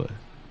Lord.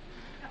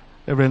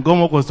 Reverend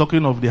Gomok was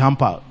talking of the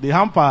hamper. The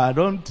hamper,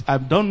 I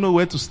don't know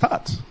where to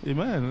start.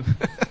 Amen.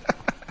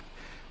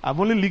 I've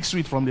only licked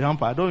sweet from the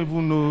hamper. I don't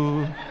even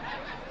know.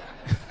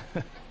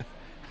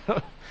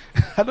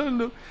 I don't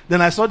know.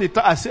 Then I saw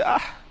I said,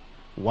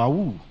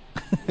 wow.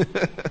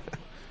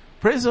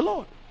 Praise the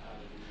Lord.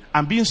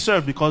 I'm being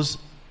served because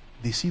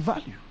they see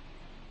value.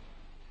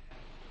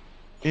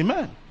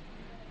 Amen.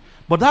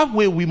 But that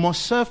way we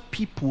must serve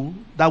people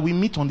that we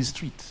meet on the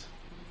street.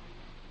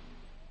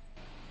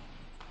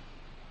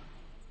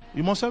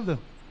 You must serve them.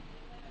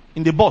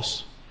 In the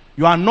bus.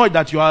 You are annoyed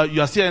that you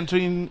are still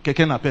entering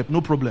Keke Napep.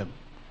 No problem.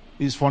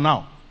 It's for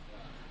now.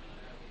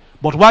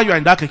 But while you are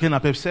in that Keke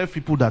Napep, serve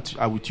people that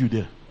are with you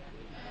there.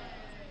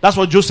 That's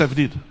what Joseph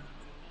did.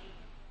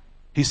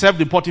 He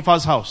served in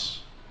Potiphar's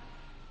house.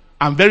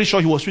 I'm very sure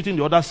he was treating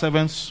the other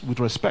servants with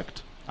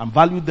respect and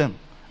valued them.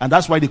 And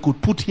that's why they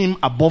could put him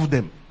above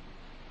them.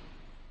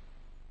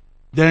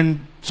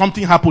 Then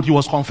something happened. He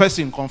was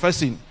confessing,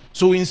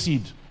 sowing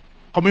seed,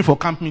 coming for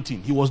camp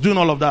meeting. He was doing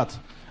all of that.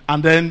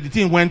 And then the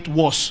thing went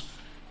worse.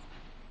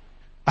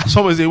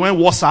 Somebody say, went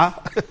worse.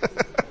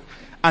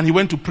 And he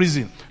went to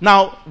prison.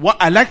 Now, what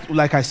I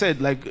like I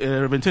said, like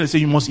Reverend Taylor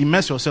said, you must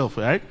immerse yourself,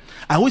 right?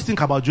 I always think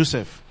about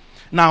Joseph.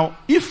 Now,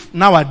 if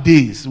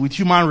nowadays, with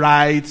human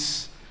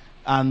rights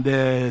and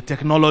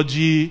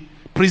technology,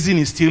 prison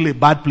is still a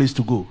bad place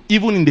to go,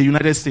 even in the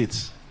United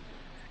States.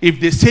 If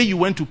they say you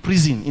went to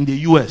prison in the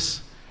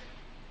US,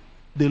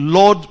 the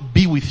Lord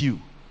be with you.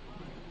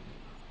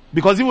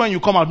 Because even when you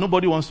come out,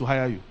 nobody wants to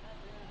hire you.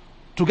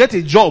 To get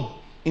a job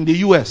in the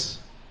US,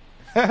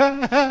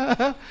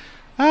 here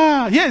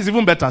is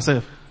even better,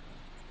 sir.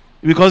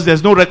 Because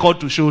there's no record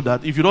to show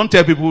that. If you don't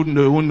tell people,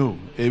 they won't know.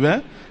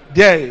 Amen?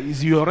 There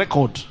is your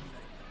record.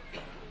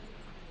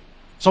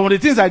 Some of the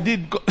things I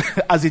did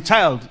as a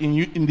child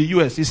in the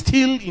US is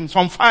still in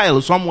some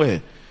file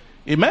somewhere.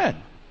 Amen?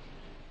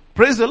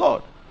 Praise the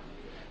Lord.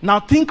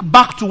 Now think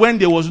back to when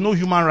there was no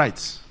human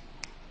rights.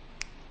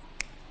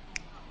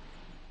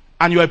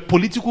 And you're a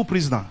political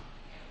prisoner.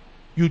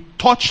 You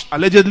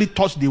allegedly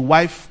touched the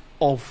wife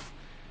of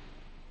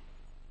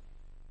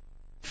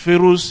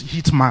Pharaoh's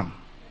hitman.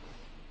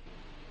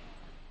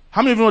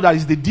 How many of you know that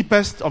is the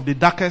deepest of the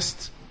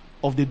darkest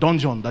of the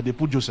dungeon that they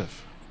put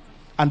Joseph?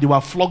 And they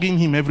were flogging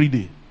him every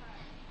day.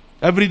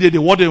 Every day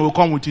the warden will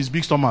come with his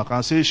big stomach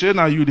and say, "Shey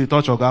now you the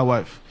touch of that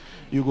wife.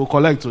 You go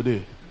collect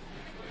today.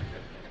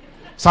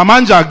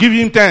 Samanja, give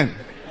him 10.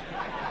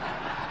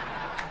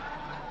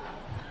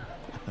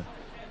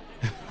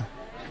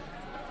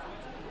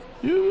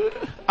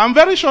 I'm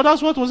very sure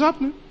that's what was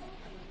happening.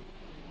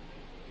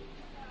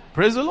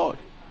 Praise the Lord.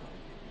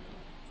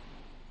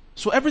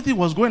 So everything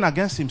was going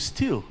against him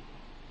still.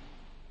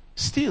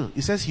 Still,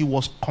 it says he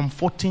was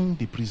comforting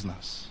the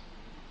prisoners.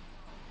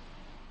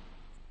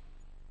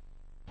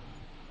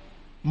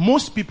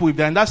 Most people, if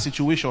they're in that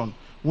situation,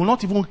 will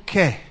not even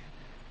care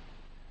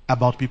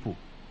about people.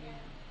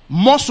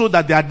 More so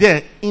that they are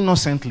there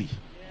innocently.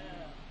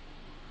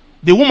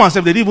 The woman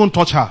said they didn't even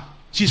touch her.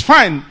 She's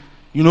fine,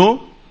 you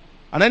know.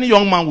 And any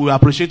young man will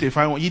appreciate a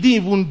fine one. He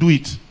didn't even do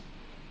it.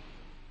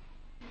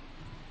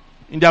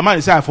 In their mind,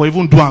 they say, for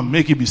even do and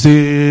make it be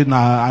say,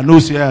 nah, I know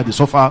say they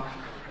suffer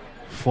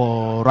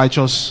for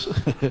righteous,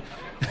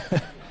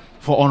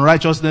 for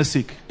unrighteousness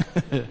sake.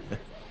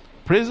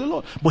 Praise the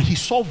Lord. But he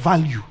saw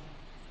value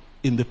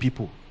in the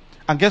people.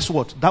 And guess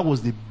what? That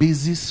was the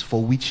basis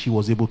for which he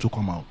was able to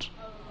come out.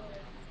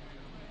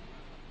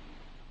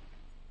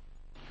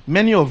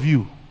 Many of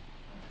you,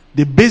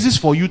 the basis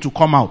for you to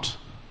come out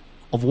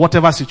of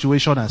whatever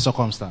situation and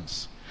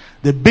circumstance,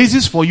 the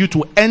basis for you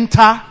to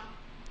enter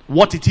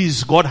what it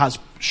is God has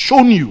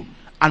shown you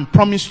and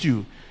promised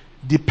you,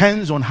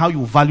 depends on how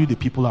you value the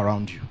people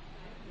around you.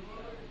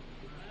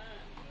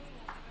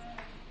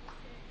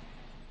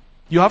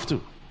 You have to.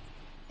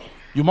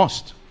 You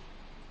must.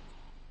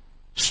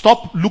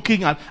 Stop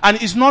looking at,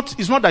 and it's not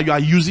that you are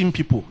using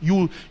people.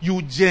 You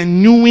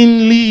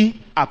genuinely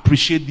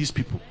appreciate these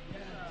people.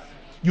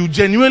 You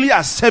genuinely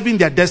are serving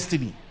their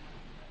destiny.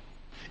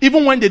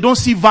 Even when they don't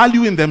see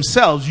value in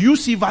themselves, you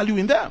see value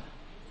in them.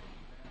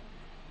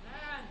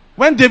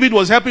 When David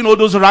was helping all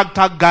those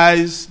ragtag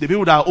guys, the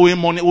people that owing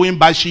money, owing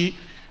bashi,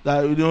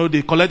 that, you know,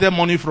 they collected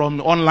money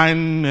from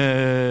online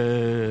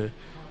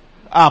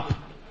app,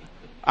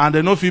 and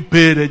they know if you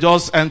pay, they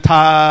just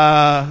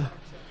enter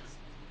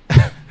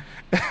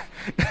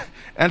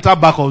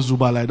back of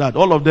Zuba like that.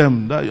 All of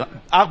them,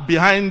 up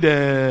behind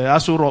the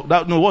Aso Rock.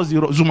 What's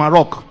the Zuma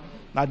Rock?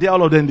 Now there,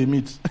 all of them they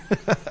meet.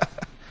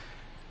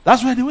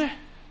 That's where they were.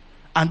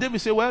 And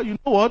David said, well, you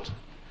know what?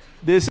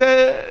 They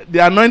say they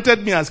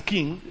anointed me as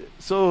king.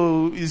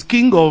 So he's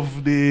king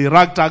of the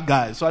ragtag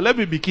guys. So let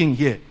me be king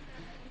here.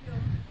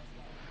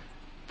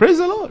 Praise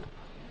the Lord.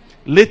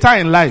 Later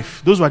in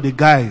life, those were the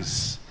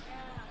guys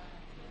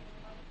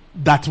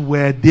that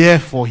were there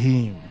for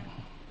him.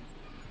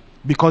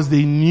 Because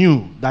they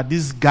knew that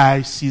this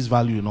guy sees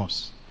value in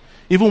us.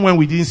 Even when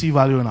we didn't see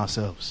value in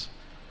ourselves.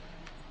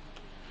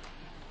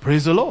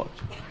 Praise the Lord.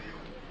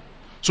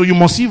 So you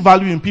must see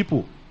value in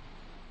people.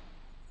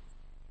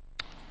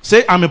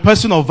 Say, I'm a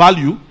person of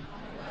value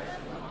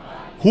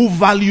who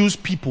values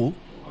people,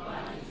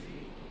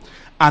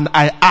 and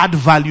I add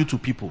value to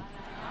people.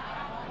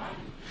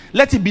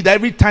 Let it be that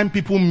every time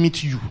people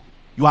meet you,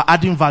 you are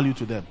adding value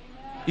to them.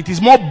 It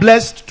is more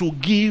blessed to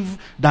give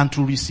than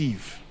to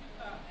receive.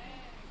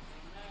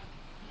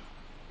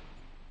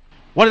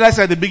 What did I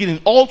say at the beginning?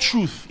 All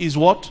truth is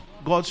what?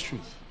 God's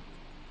truth.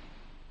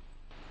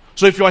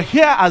 So if you're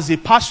here as a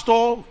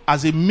pastor,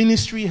 as a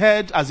ministry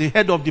head, as a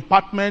head of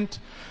department,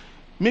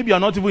 maybe you're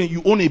not even,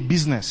 you own a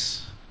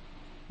business.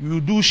 You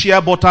do shea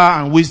butter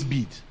and waist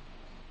bead.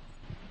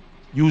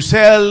 You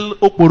sell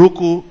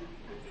okporoko.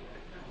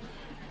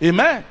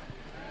 Amen.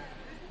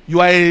 You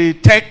are a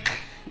tech,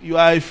 you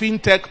are a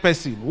fintech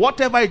person.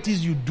 Whatever it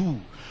is you do.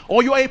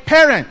 Or you are a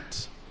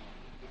parent.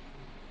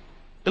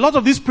 A lot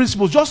of these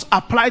principles, just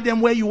apply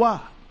them where you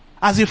are.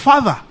 As a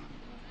father,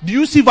 do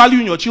you see value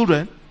in your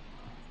children?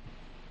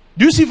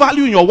 Do you see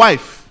value in your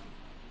wife?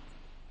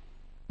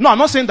 No, I'm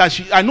not saying that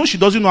I know she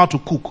doesn't know how to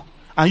cook.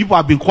 And you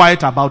have been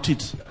quiet about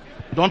it.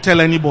 Don't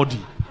tell anybody.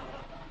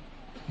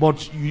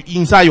 But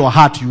inside your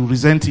heart, you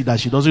resent it that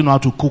she doesn't know how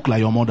to cook like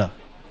your mother.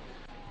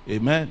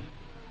 Amen.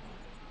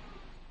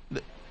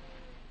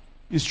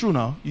 It's true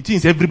now. It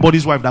is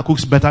everybody's wife that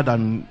cooks better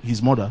than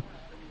his mother.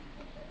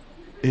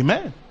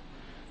 Amen.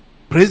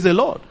 Praise the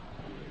Lord.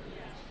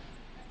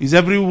 Is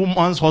every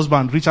woman's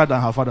husband richer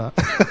than her father?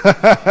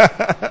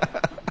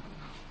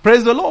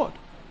 Praise the Lord.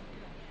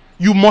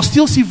 You must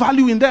still see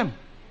value in them.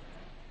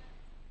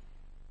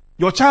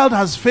 Your child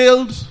has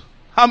failed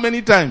how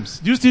many times?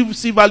 Do you still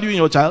see value in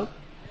your child?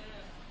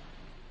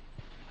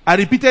 I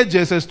repeated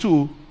JSS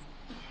 2.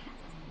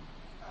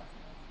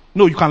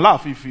 No, you can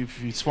laugh if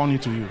it's funny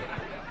to you.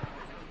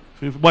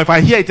 But if I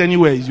hear it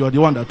anywhere, you're the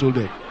one that told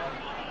it.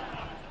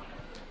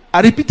 I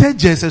repeated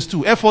JSS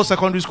 2, Air Force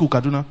Secondary School,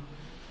 Kaduna.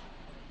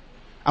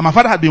 And my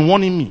father had been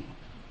warning me.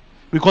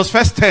 Because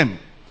first term,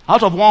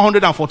 out of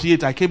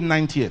 148, I came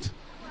 90th.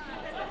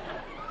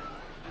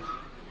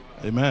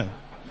 Amen.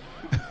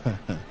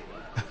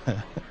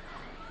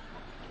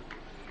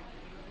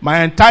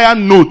 My entire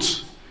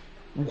note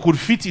could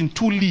fit in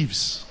 2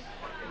 leaves.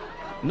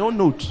 No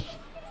note.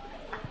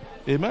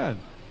 Amen.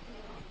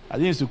 I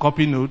didn't used to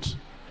copy notes.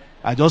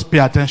 I just pay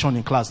attention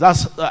in class.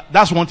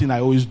 That's one thing I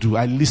always do.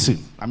 I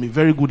listen. I'm a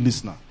very good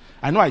listener.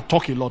 I know I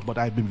talk a lot, but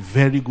I've been a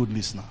very good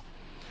listener.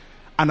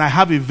 And I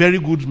have a very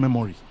good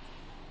memory.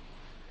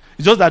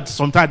 It's just that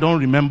sometimes I don't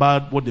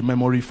remember what the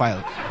memory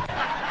file.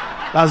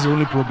 That's the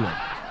only problem.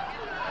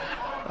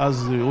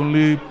 That's the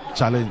only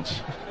challenge.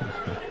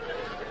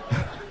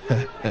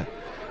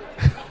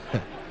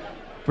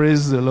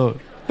 Praise the Lord.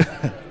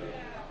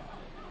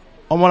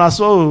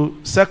 So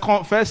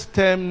first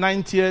term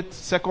 90th,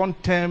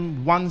 second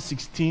term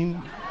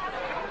 116.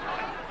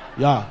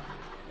 Yeah.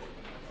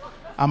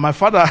 And my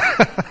father,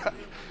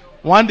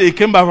 one day he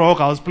came back from work,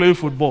 I was playing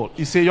football.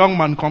 He said, "Young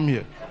man, come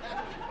here.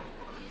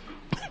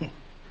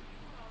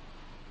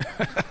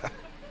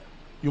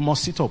 You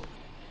must sit up."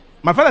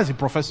 My father is a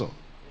professor.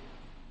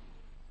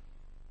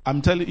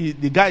 I'm telling you,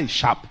 the guy is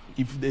sharp.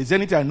 If there's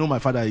anything I know, my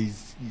father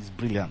is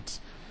brilliant.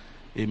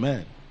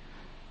 Amen.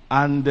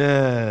 And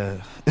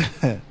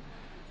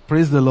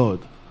praise the Lord.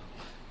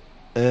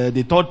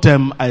 The third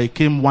term, I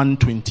came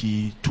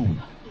 122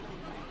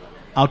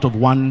 out of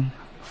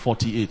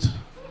 148.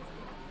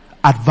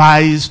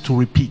 Advised to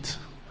repeat.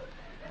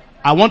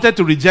 I wanted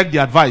to reject the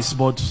advice,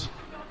 but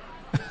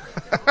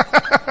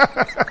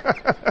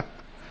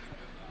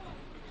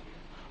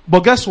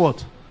but guess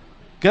what?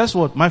 Guess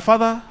what? My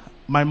father,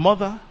 my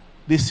mother,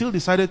 they still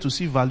decided to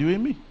see value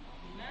in me.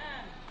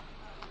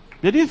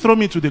 They didn't throw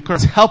me to the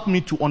curb. It helped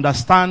me to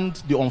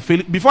understand the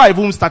unfailing. Before I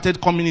even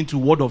started coming into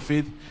Word of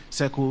Faith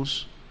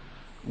circles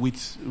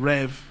with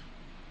Rev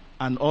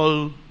and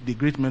all the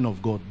great men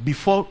of God.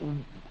 Before,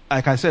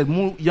 like I said,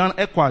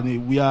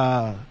 we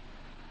are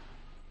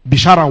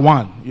Bishara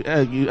 1.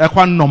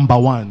 Ekwan number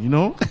 1, you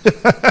know.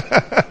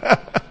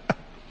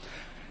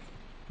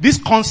 This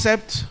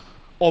concept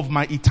of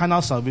my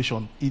eternal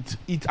salvation,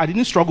 I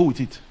didn't struggle with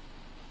it.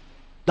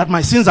 That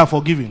my sins are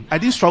forgiven. I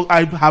didn't struggle.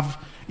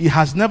 It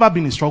has never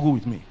been a struggle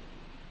with me.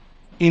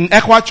 In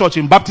Equa Church,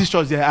 in Baptist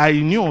Church, I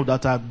knew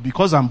that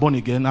because I'm born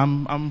again,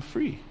 I'm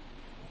free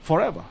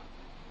forever.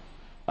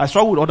 I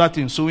struggle with other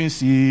things, sowing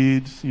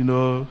seeds, you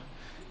know,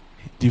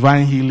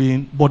 divine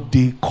healing, but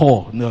the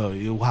core, no,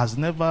 it has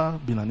never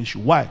been an issue.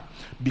 Why?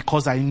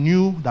 Because I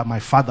knew that my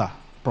father,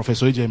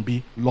 Professor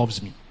Ejembi,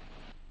 loves me.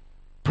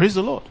 Praise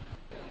the Lord.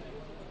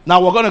 Now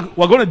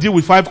we're gonna deal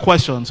with 5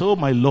 questions. Oh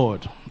my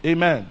Lord,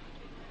 Amen.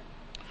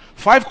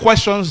 5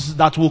 questions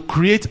that will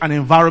create an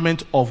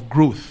environment of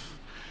growth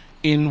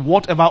in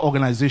whatever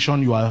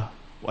organization you are,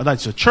 whether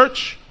it's a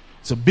church,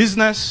 it's a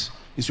business,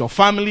 it's your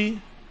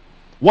family,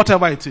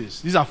 whatever it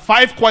is. These are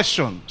 5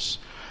 questions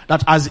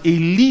that as a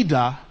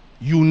leader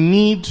you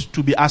need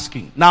to be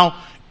asking. Now,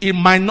 it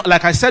might not,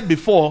 like I said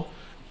before,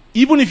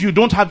 even if you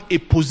don't have a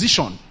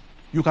position,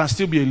 you can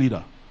still be a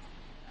leader.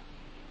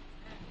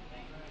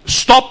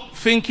 Stop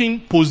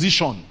thinking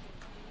position.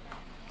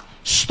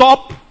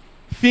 Stop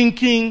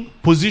thinking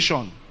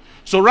position.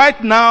 So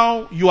right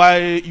now you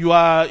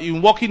are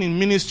working in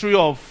ministry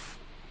of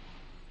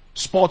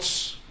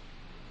sports.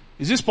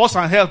 Is it sports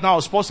and health now,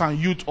 or sports and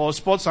youth, or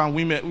sports and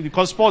women?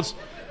 Because sports,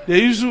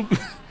 they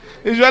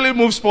Usually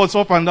move sports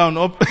up and down,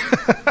 up.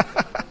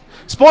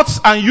 Sports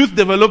and youth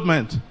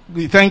development.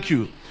 Thank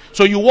you.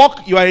 So you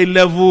are a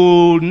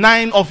level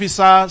 9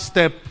 officer,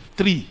 step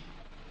 3.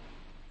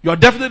 You are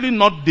definitely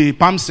not the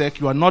PAMSEC.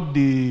 You are not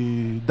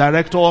the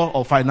director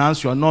of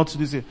finance. You are not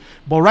this.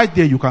 But right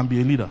there, you can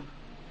be a leader.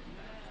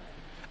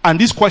 And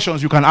these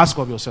questions you can ask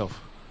of yourself.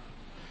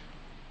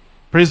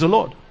 Praise the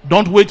Lord.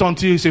 Don't wait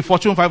until it's a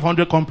Fortune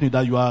 500 company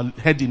that you are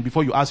heading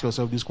before you ask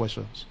yourself these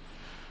questions.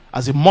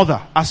 As a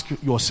mother, ask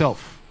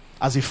yourself.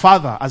 As a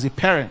father, as a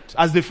parent,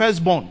 as the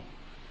firstborn.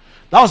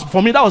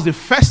 For me, that was the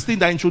first thing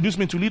that introduced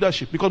me to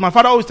leadership. Because my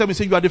father always tell me,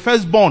 say, you are the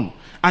firstborn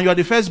and you are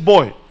the first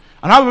boy.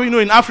 And how do you know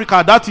in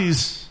Africa that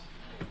is,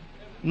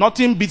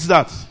 nothing beats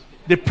that.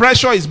 The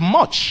pressure is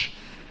much.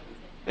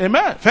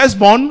 Amen.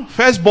 Firstborn,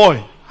 first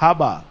boy.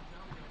 Haba.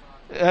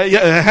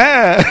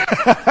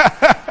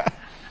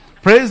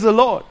 Praise the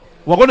Lord.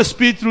 We're going to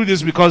speed through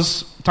this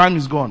because time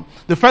is gone.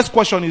 The first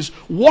question is,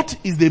 what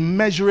is the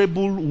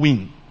measurable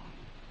win?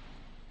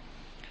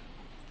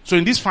 So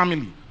in this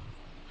family,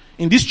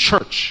 in this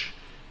church,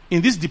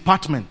 in this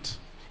department,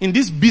 in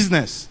this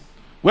business,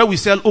 where we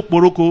sell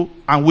okporoko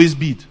and waist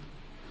bead,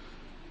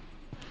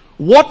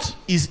 what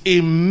is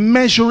a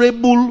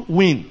measurable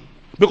win?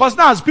 Because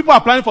now as people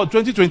are planning for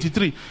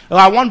 2023,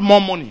 I want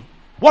more money.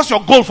 What's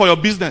your goal for your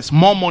business?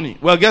 More money.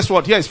 Well, guess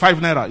what? Here is 5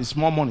 naira. It's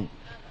more money.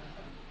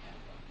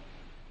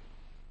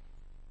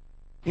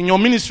 In your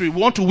ministry,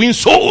 we want to win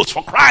souls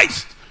for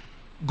Christ.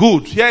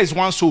 Good. Here is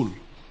 1 soul.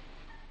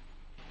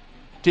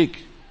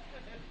 Take.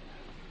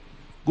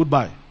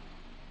 Goodbye.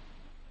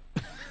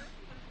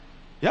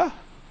 Yeah.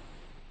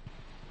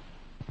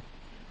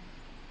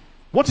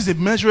 What is a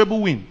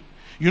measurable win?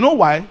 You know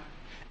why?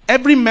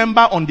 Every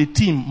member on the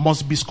team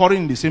must be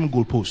scoring in the same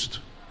goalpost.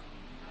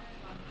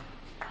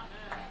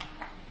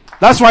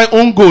 That's why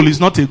own goal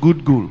is not a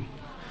good goal.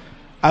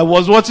 I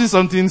was watching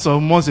something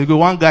some months ago.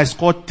 One guy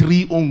scored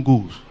 3 own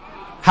goals.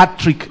 Hat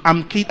trick.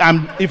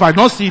 If I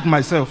don't see it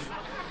myself.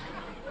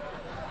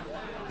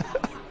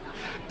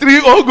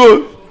 3 own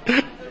goals.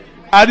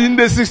 And in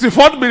the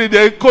 64th minute,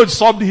 the coach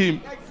subbed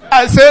him.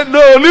 I said,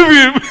 no, leave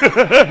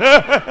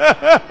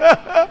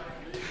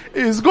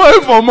him. He's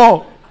going for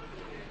more.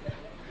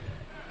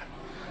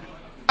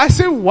 I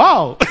said,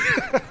 wow.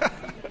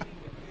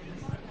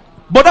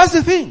 But that's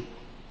the thing.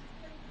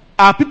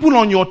 Are people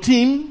on your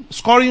team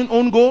scoring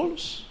own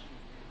goals?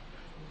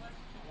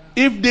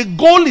 If the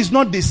goal is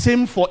not the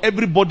same for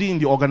everybody in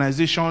the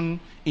organization,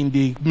 in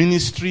the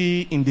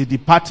ministry, in the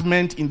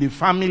department, in the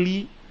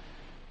family,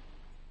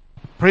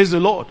 praise the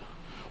Lord.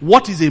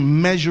 What is a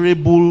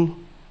measurable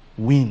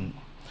win?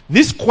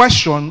 This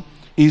question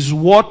is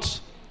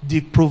what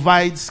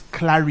provides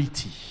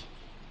clarity.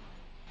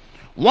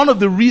 One of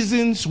the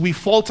reasons we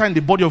falter in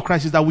the body of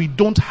Christ is that we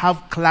don't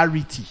have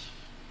clarity.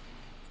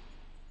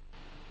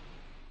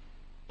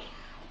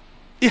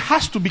 It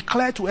has to be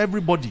clear to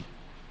everybody.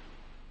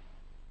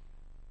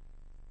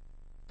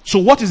 So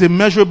what is a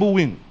measurable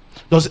win?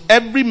 Does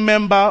every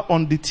member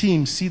on the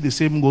team see the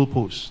same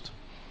goalpost?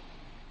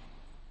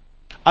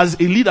 As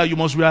a leader, you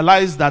must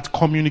realize that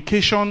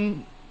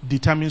communication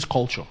determines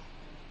culture.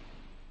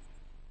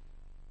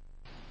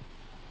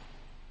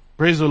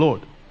 Praise the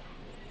Lord.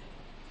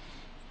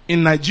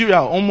 In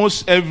Nigeria,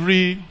 almost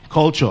every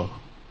culture,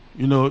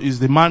 is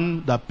the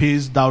man that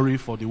pays dowry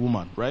for the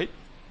woman, right?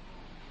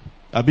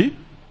 Abi?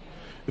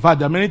 In fact,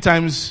 there are many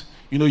times,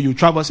 you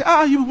travel and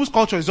say, you people's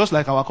culture is just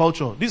like our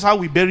culture. This is how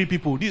we bury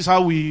people. This is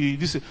how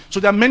So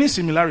there are many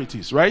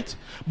similarities, right?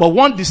 But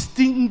one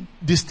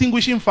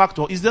distinguishing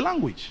factor is the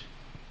language.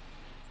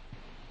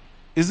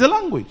 Is the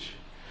language.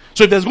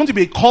 So if there's going to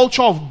be a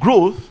culture of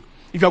growth,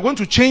 if you're going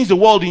to change the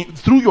world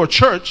through your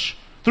church,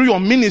 through your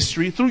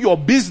ministry, through your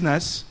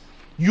business,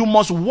 you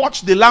must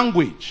watch the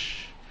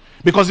language.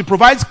 Because it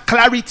provides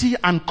clarity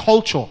and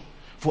culture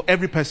for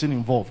every person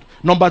involved.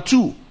 Number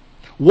 2,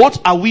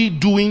 what are we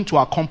doing to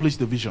accomplish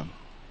the vision?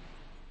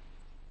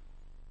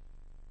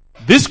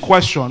 This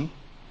question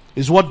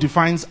is what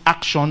defines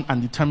action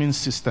and determines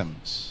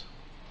systems.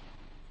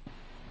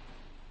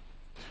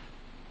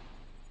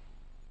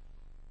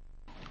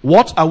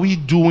 What are we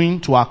doing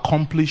to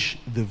accomplish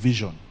the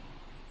vision?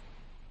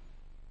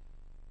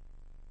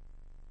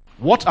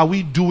 What are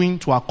we doing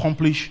to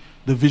accomplish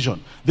the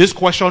vision? This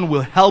question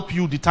will help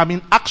you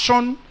determine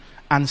action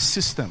and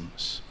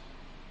systems.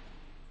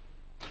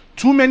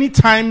 Too many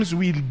times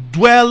we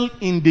dwell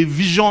in the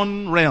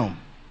vision realm.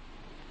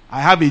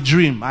 I have a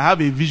dream. I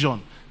have a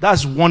vision.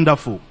 That's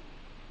wonderful.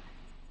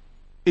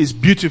 It's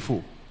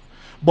beautiful.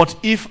 But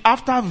if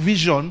after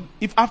vision,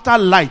 if after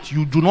light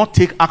you do not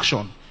take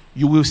action,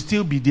 you will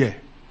still be there.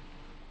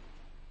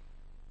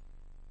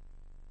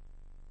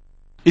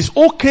 It's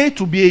okay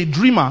to be a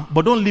dreamer,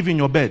 but don't live in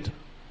your bed.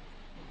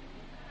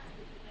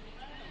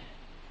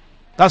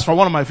 That's from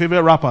one of my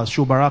favorite rappers,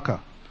 Shobaraka.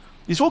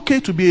 It's okay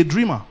to be a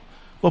dreamer,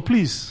 but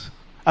please,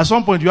 at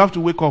some point you have to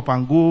wake up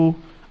and go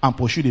and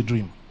pursue the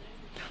dream.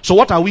 So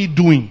what are we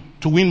doing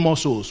to win more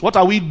souls? What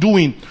are we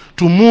doing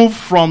to move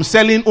from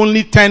selling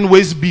only 10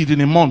 waist beads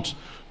in a month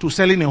to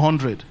selling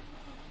 100?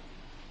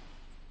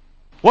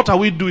 What are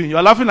we doing?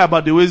 You're laughing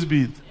about the waist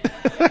bead.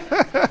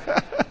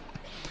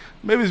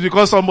 Maybe it's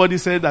because somebody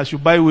said I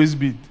should buy waist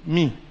bead.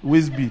 Me,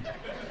 waist bead.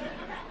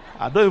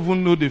 I don't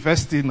even know the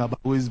first thing about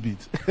waist bead.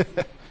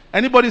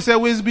 Anybody say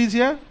waist bead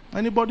here?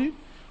 Anybody?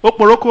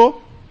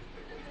 Oporoko?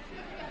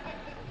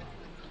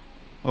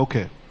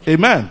 Okay.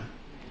 Amen.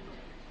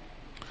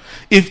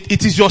 If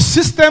it is your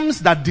systems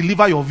that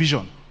deliver your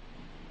vision.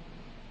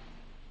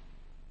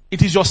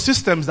 It is your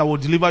systems that will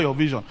deliver your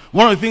vision.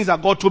 One of the things that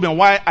God told me and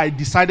why I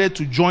decided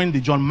to join the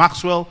John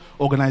Maxwell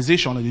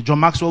organization or the John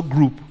Maxwell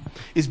group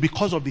is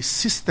because of the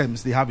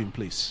systems they have in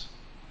place.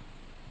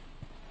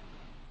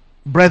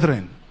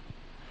 Brethren,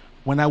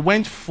 when I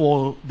went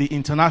for the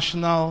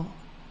international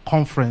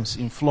conference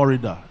in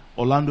Florida,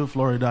 Orlando,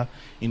 Florida,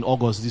 in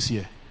August this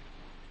year,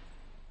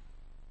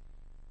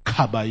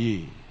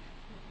 Kabaye,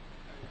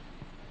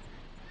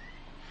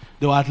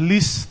 there were at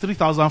least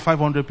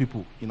 3,500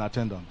 people in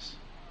attendance.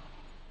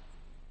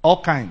 All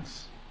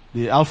kinds.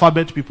 The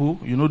alphabet people,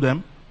 you know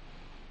them?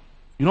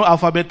 You know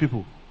alphabet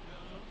people?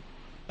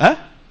 Eh?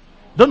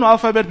 Don't know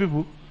alphabet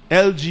people?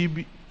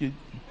 LGB.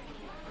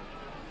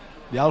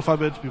 The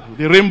alphabet people.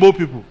 The rainbow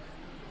people.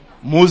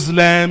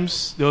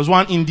 Muslims. There was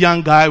one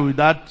Indian guy with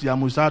that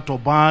Yamusa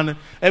turban.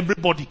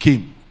 Everybody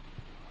came.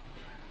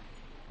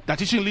 They're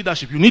teaching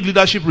leadership. You need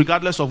leadership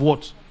regardless of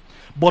what.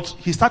 But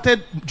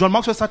John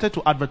Maxwell started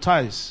to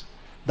advertise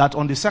that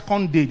on the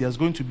second day there's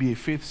going to be a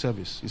faith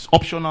service. It's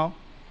optional.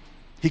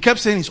 He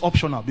kept saying it's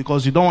optional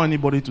because you don't want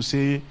anybody to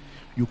say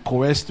you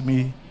coerced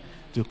me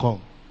to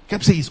come. He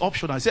kept saying it's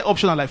optional. He said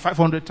optional like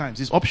 500 times.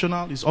 It's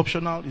optional, it's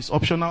optional, it's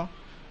optional.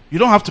 You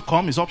don't have to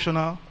come, it's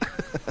optional.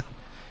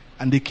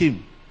 And they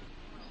came.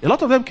 A lot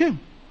of them came.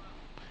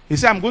 He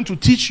said, I'm going to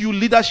teach you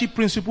leadership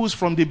principles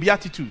from the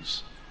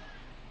Beatitudes.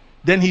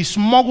 Then he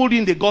smuggled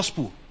in the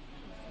gospel.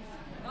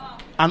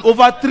 And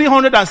over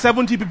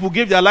 370 people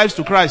gave their lives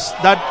to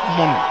Christ that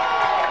morning.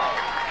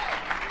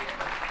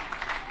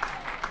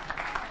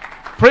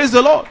 Praise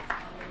the Lord.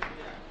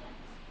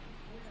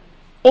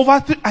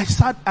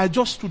 I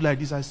just stood like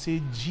this. I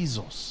said,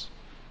 Jesus.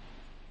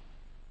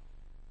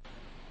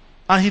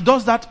 And he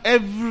does that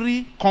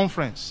every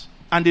conference.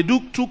 And they do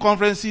 2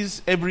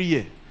 conferences every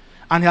year.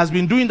 And he has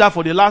been doing that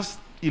for the last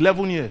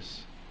 11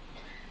 years.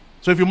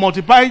 So if you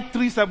multiply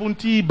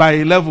 370 by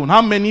 11,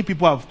 how many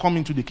people have come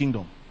into the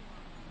kingdom?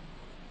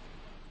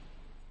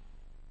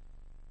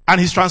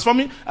 And he's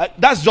transforming.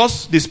 That's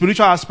just the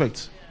spiritual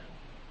aspect.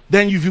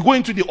 Then if you go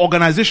into the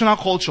organizational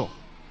culture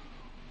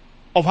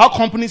of how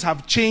companies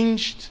have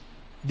changed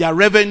their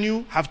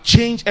revenue, have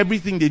changed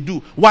everything they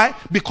do. Why?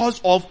 Because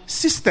of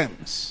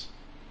systems.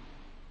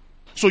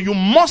 So you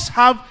must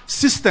have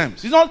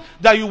systems. It's not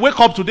that you wake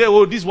up today,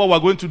 oh, this is what we're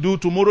going to do.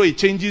 Tomorrow it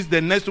changes,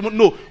 then next tomorrow.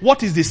 No.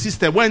 What is the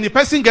system? When the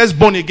person gets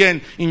born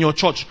again in your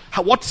church,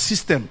 what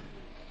system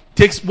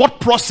what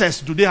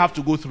process do they have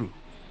to go through?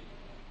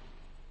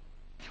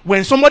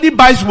 When somebody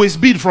buys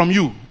waist bead from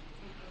you,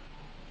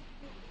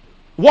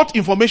 what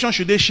information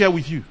should they share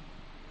with you?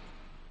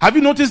 Have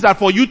you noticed that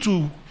for you to,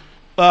 who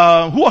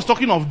was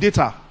talking of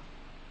data,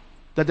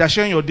 that they're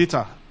sharing your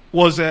data,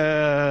 was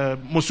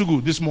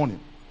Mosugu this morning.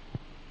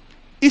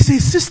 It's a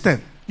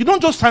system. You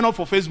don't just sign up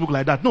for Facebook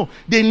like that. No,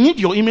 they need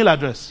your email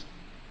address.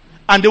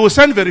 And they will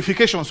send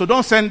verification, so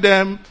don't send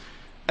them,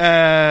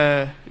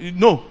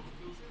 no.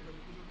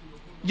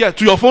 Yeah,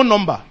 to your phone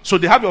number. So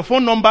they have your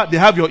phone number, they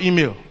have your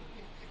email.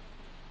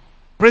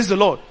 Praise the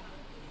Lord.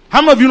 How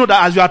many of you know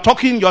that as you are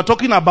talking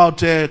about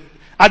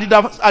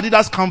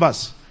Adidas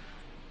canvas?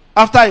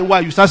 After a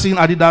while, you start seeing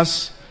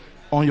Adidas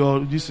on your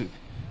this.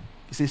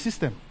 It's a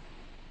system.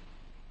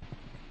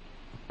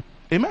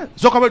 Amen.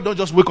 Zuckerberg don't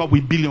just wake up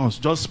with billions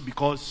just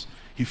because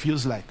he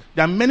feels like.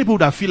 There are many people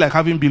that feel like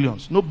having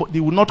billions. No, but they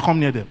will not come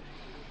near them.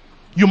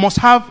 You must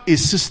have a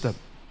system.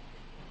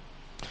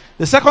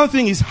 The second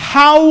thing is,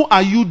 how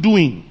are you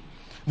doing?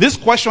 This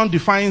question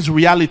defines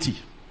reality.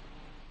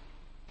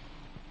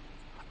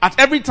 At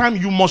every time,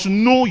 you must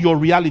know your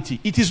reality.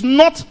 It is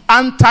not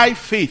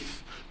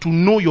anti-faith to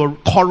know your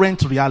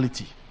current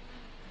reality.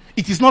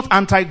 It is not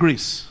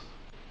anti-grace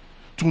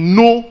to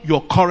know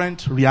your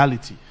current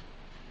reality.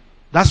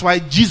 That's why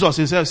Jesus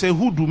himself said,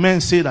 who do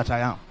men say that I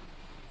am?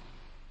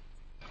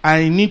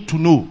 I need to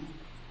know.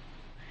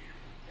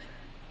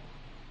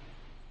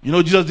 You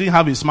know, Jesus didn't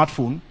have a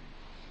smartphone,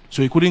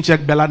 so he couldn't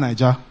check Bella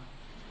Niger.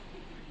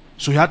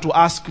 So he had to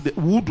ask,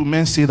 who do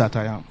men say that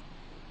I am?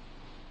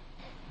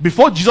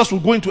 Before Jesus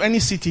would go into any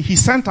city, he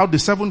sent out the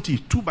 70,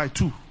 2 by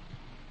 2.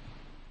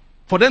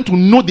 For them to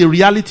know the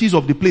realities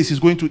of the place he's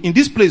going to. In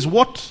this place,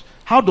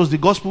 how does the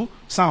gospel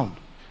sound?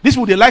 This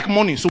people, they like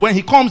money. So when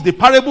he comes, the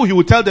parable he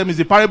will tell them is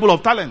the parable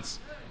of talents.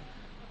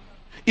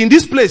 In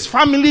this place,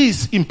 family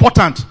is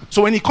important.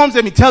 So when he comes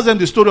them, he tells them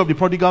the story of the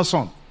prodigal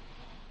son.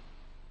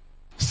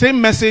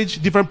 Same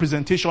message, different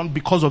presentation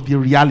because of the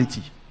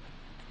reality.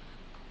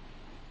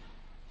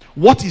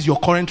 What is your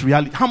current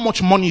reality? How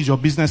much money is your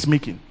business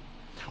making?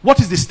 What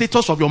is the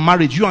status of your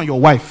marriage, you and your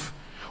wife?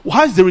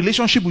 How is the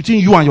relationship between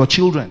you and your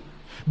children?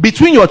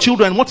 Between your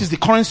children, what is the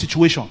current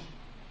situation?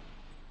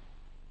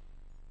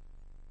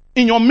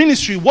 In your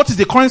ministry, what is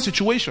the current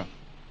situation?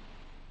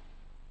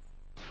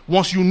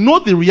 Once you know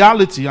the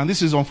reality, and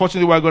this is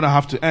unfortunately where we're going to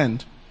have to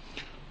end,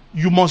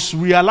 you must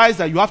realize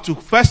that you have to,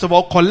 first of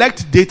all,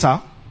 collect data,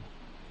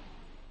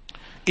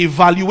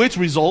 evaluate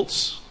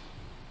results,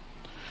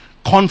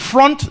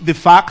 confront the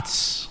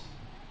facts,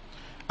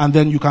 and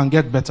then you can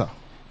get better.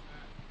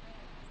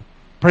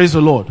 Praise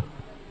the Lord.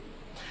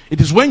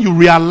 It is when you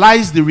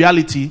realize the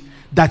reality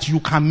that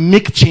you can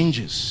make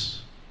changes.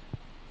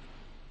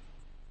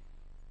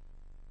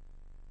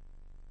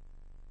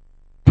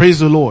 Praise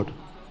the Lord.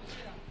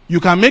 You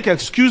can make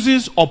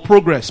excuses or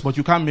progress, but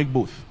you can't make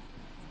both.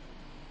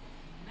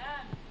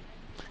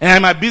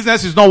 And my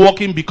business is not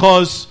working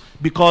because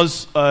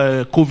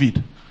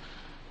COVID.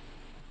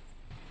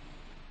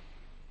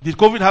 Did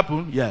COVID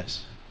happen?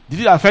 Yes. Did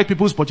it affect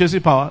people's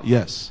purchasing power?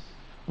 Yes.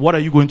 What are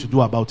you going to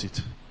do about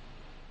it?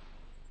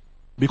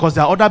 Because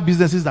there are other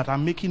businesses that are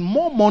making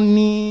more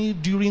money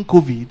during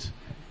COVID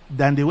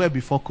than they were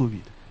before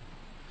COVID.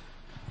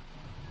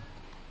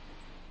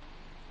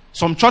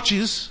 Some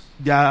churches,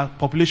 their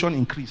population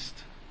increased.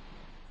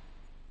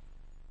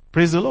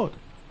 Praise the Lord.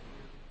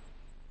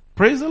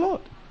 Praise the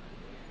Lord.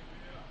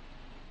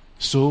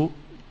 So,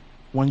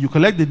 when you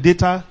collect the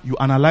data, you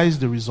analyze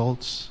the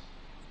results,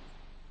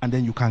 and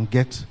then you can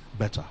get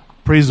better.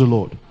 Praise the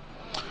Lord.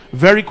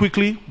 Very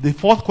quickly, the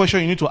fourth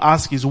question you need to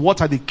ask is,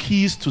 what are the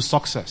keys to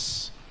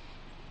success?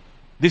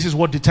 This is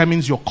what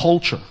determines your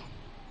culture.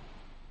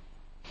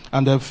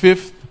 And then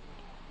fifth,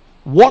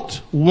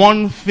 what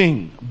one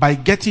thing, by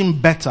getting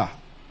better,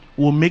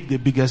 will make the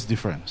biggest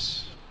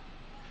difference?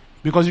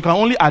 Because you can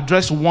only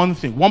address one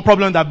thing. One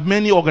problem that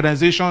many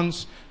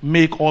organizations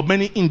make or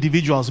many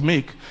individuals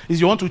make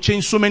is you want to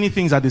change so many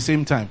things at the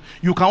same time.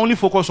 You can only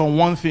focus on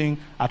one thing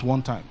at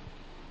one time.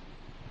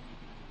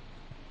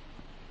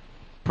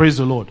 Praise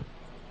the Lord.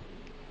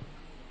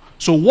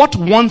 So what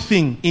one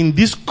thing in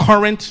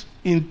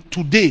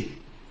today,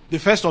 the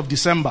 1st of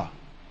December,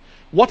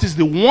 what is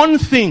the one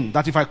thing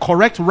that if I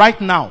correct right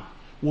now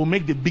will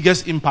make the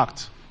biggest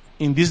impact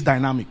in this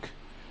dynamic?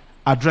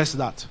 Address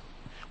that.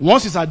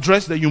 Once it's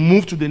addressed, then you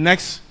move to the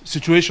next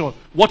situation.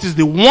 What is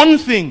the one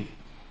thing?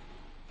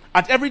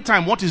 At every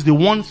time, what is the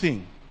one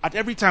thing? At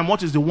every time,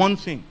 what is the one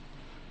thing?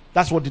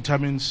 That's what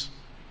determines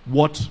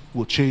what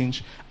will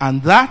change.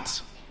 And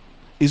that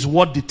is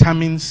what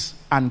determines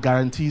and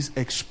guarantees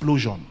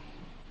explosion.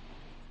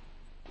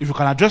 If you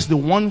can address the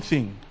one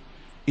thing,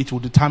 it will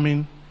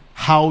determine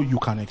how you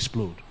can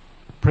explode.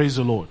 Praise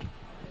the Lord.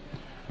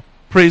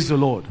 Praise the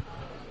Lord.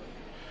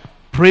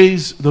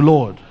 Praise the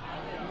Lord.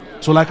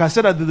 So like I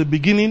said at the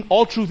beginning,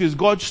 all truth is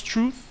God's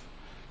truth.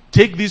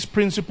 Take these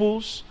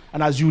principles,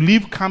 and as you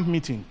leave camp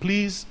meeting,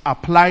 please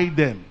apply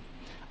them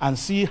and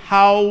see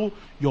how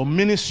your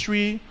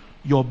ministry,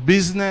 your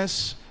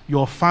business,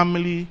 your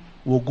family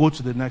will go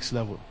to the next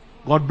level.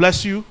 God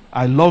bless you.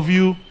 I love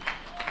you.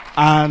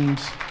 And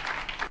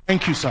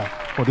thank you, sir,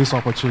 for this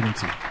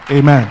opportunity.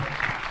 Amen.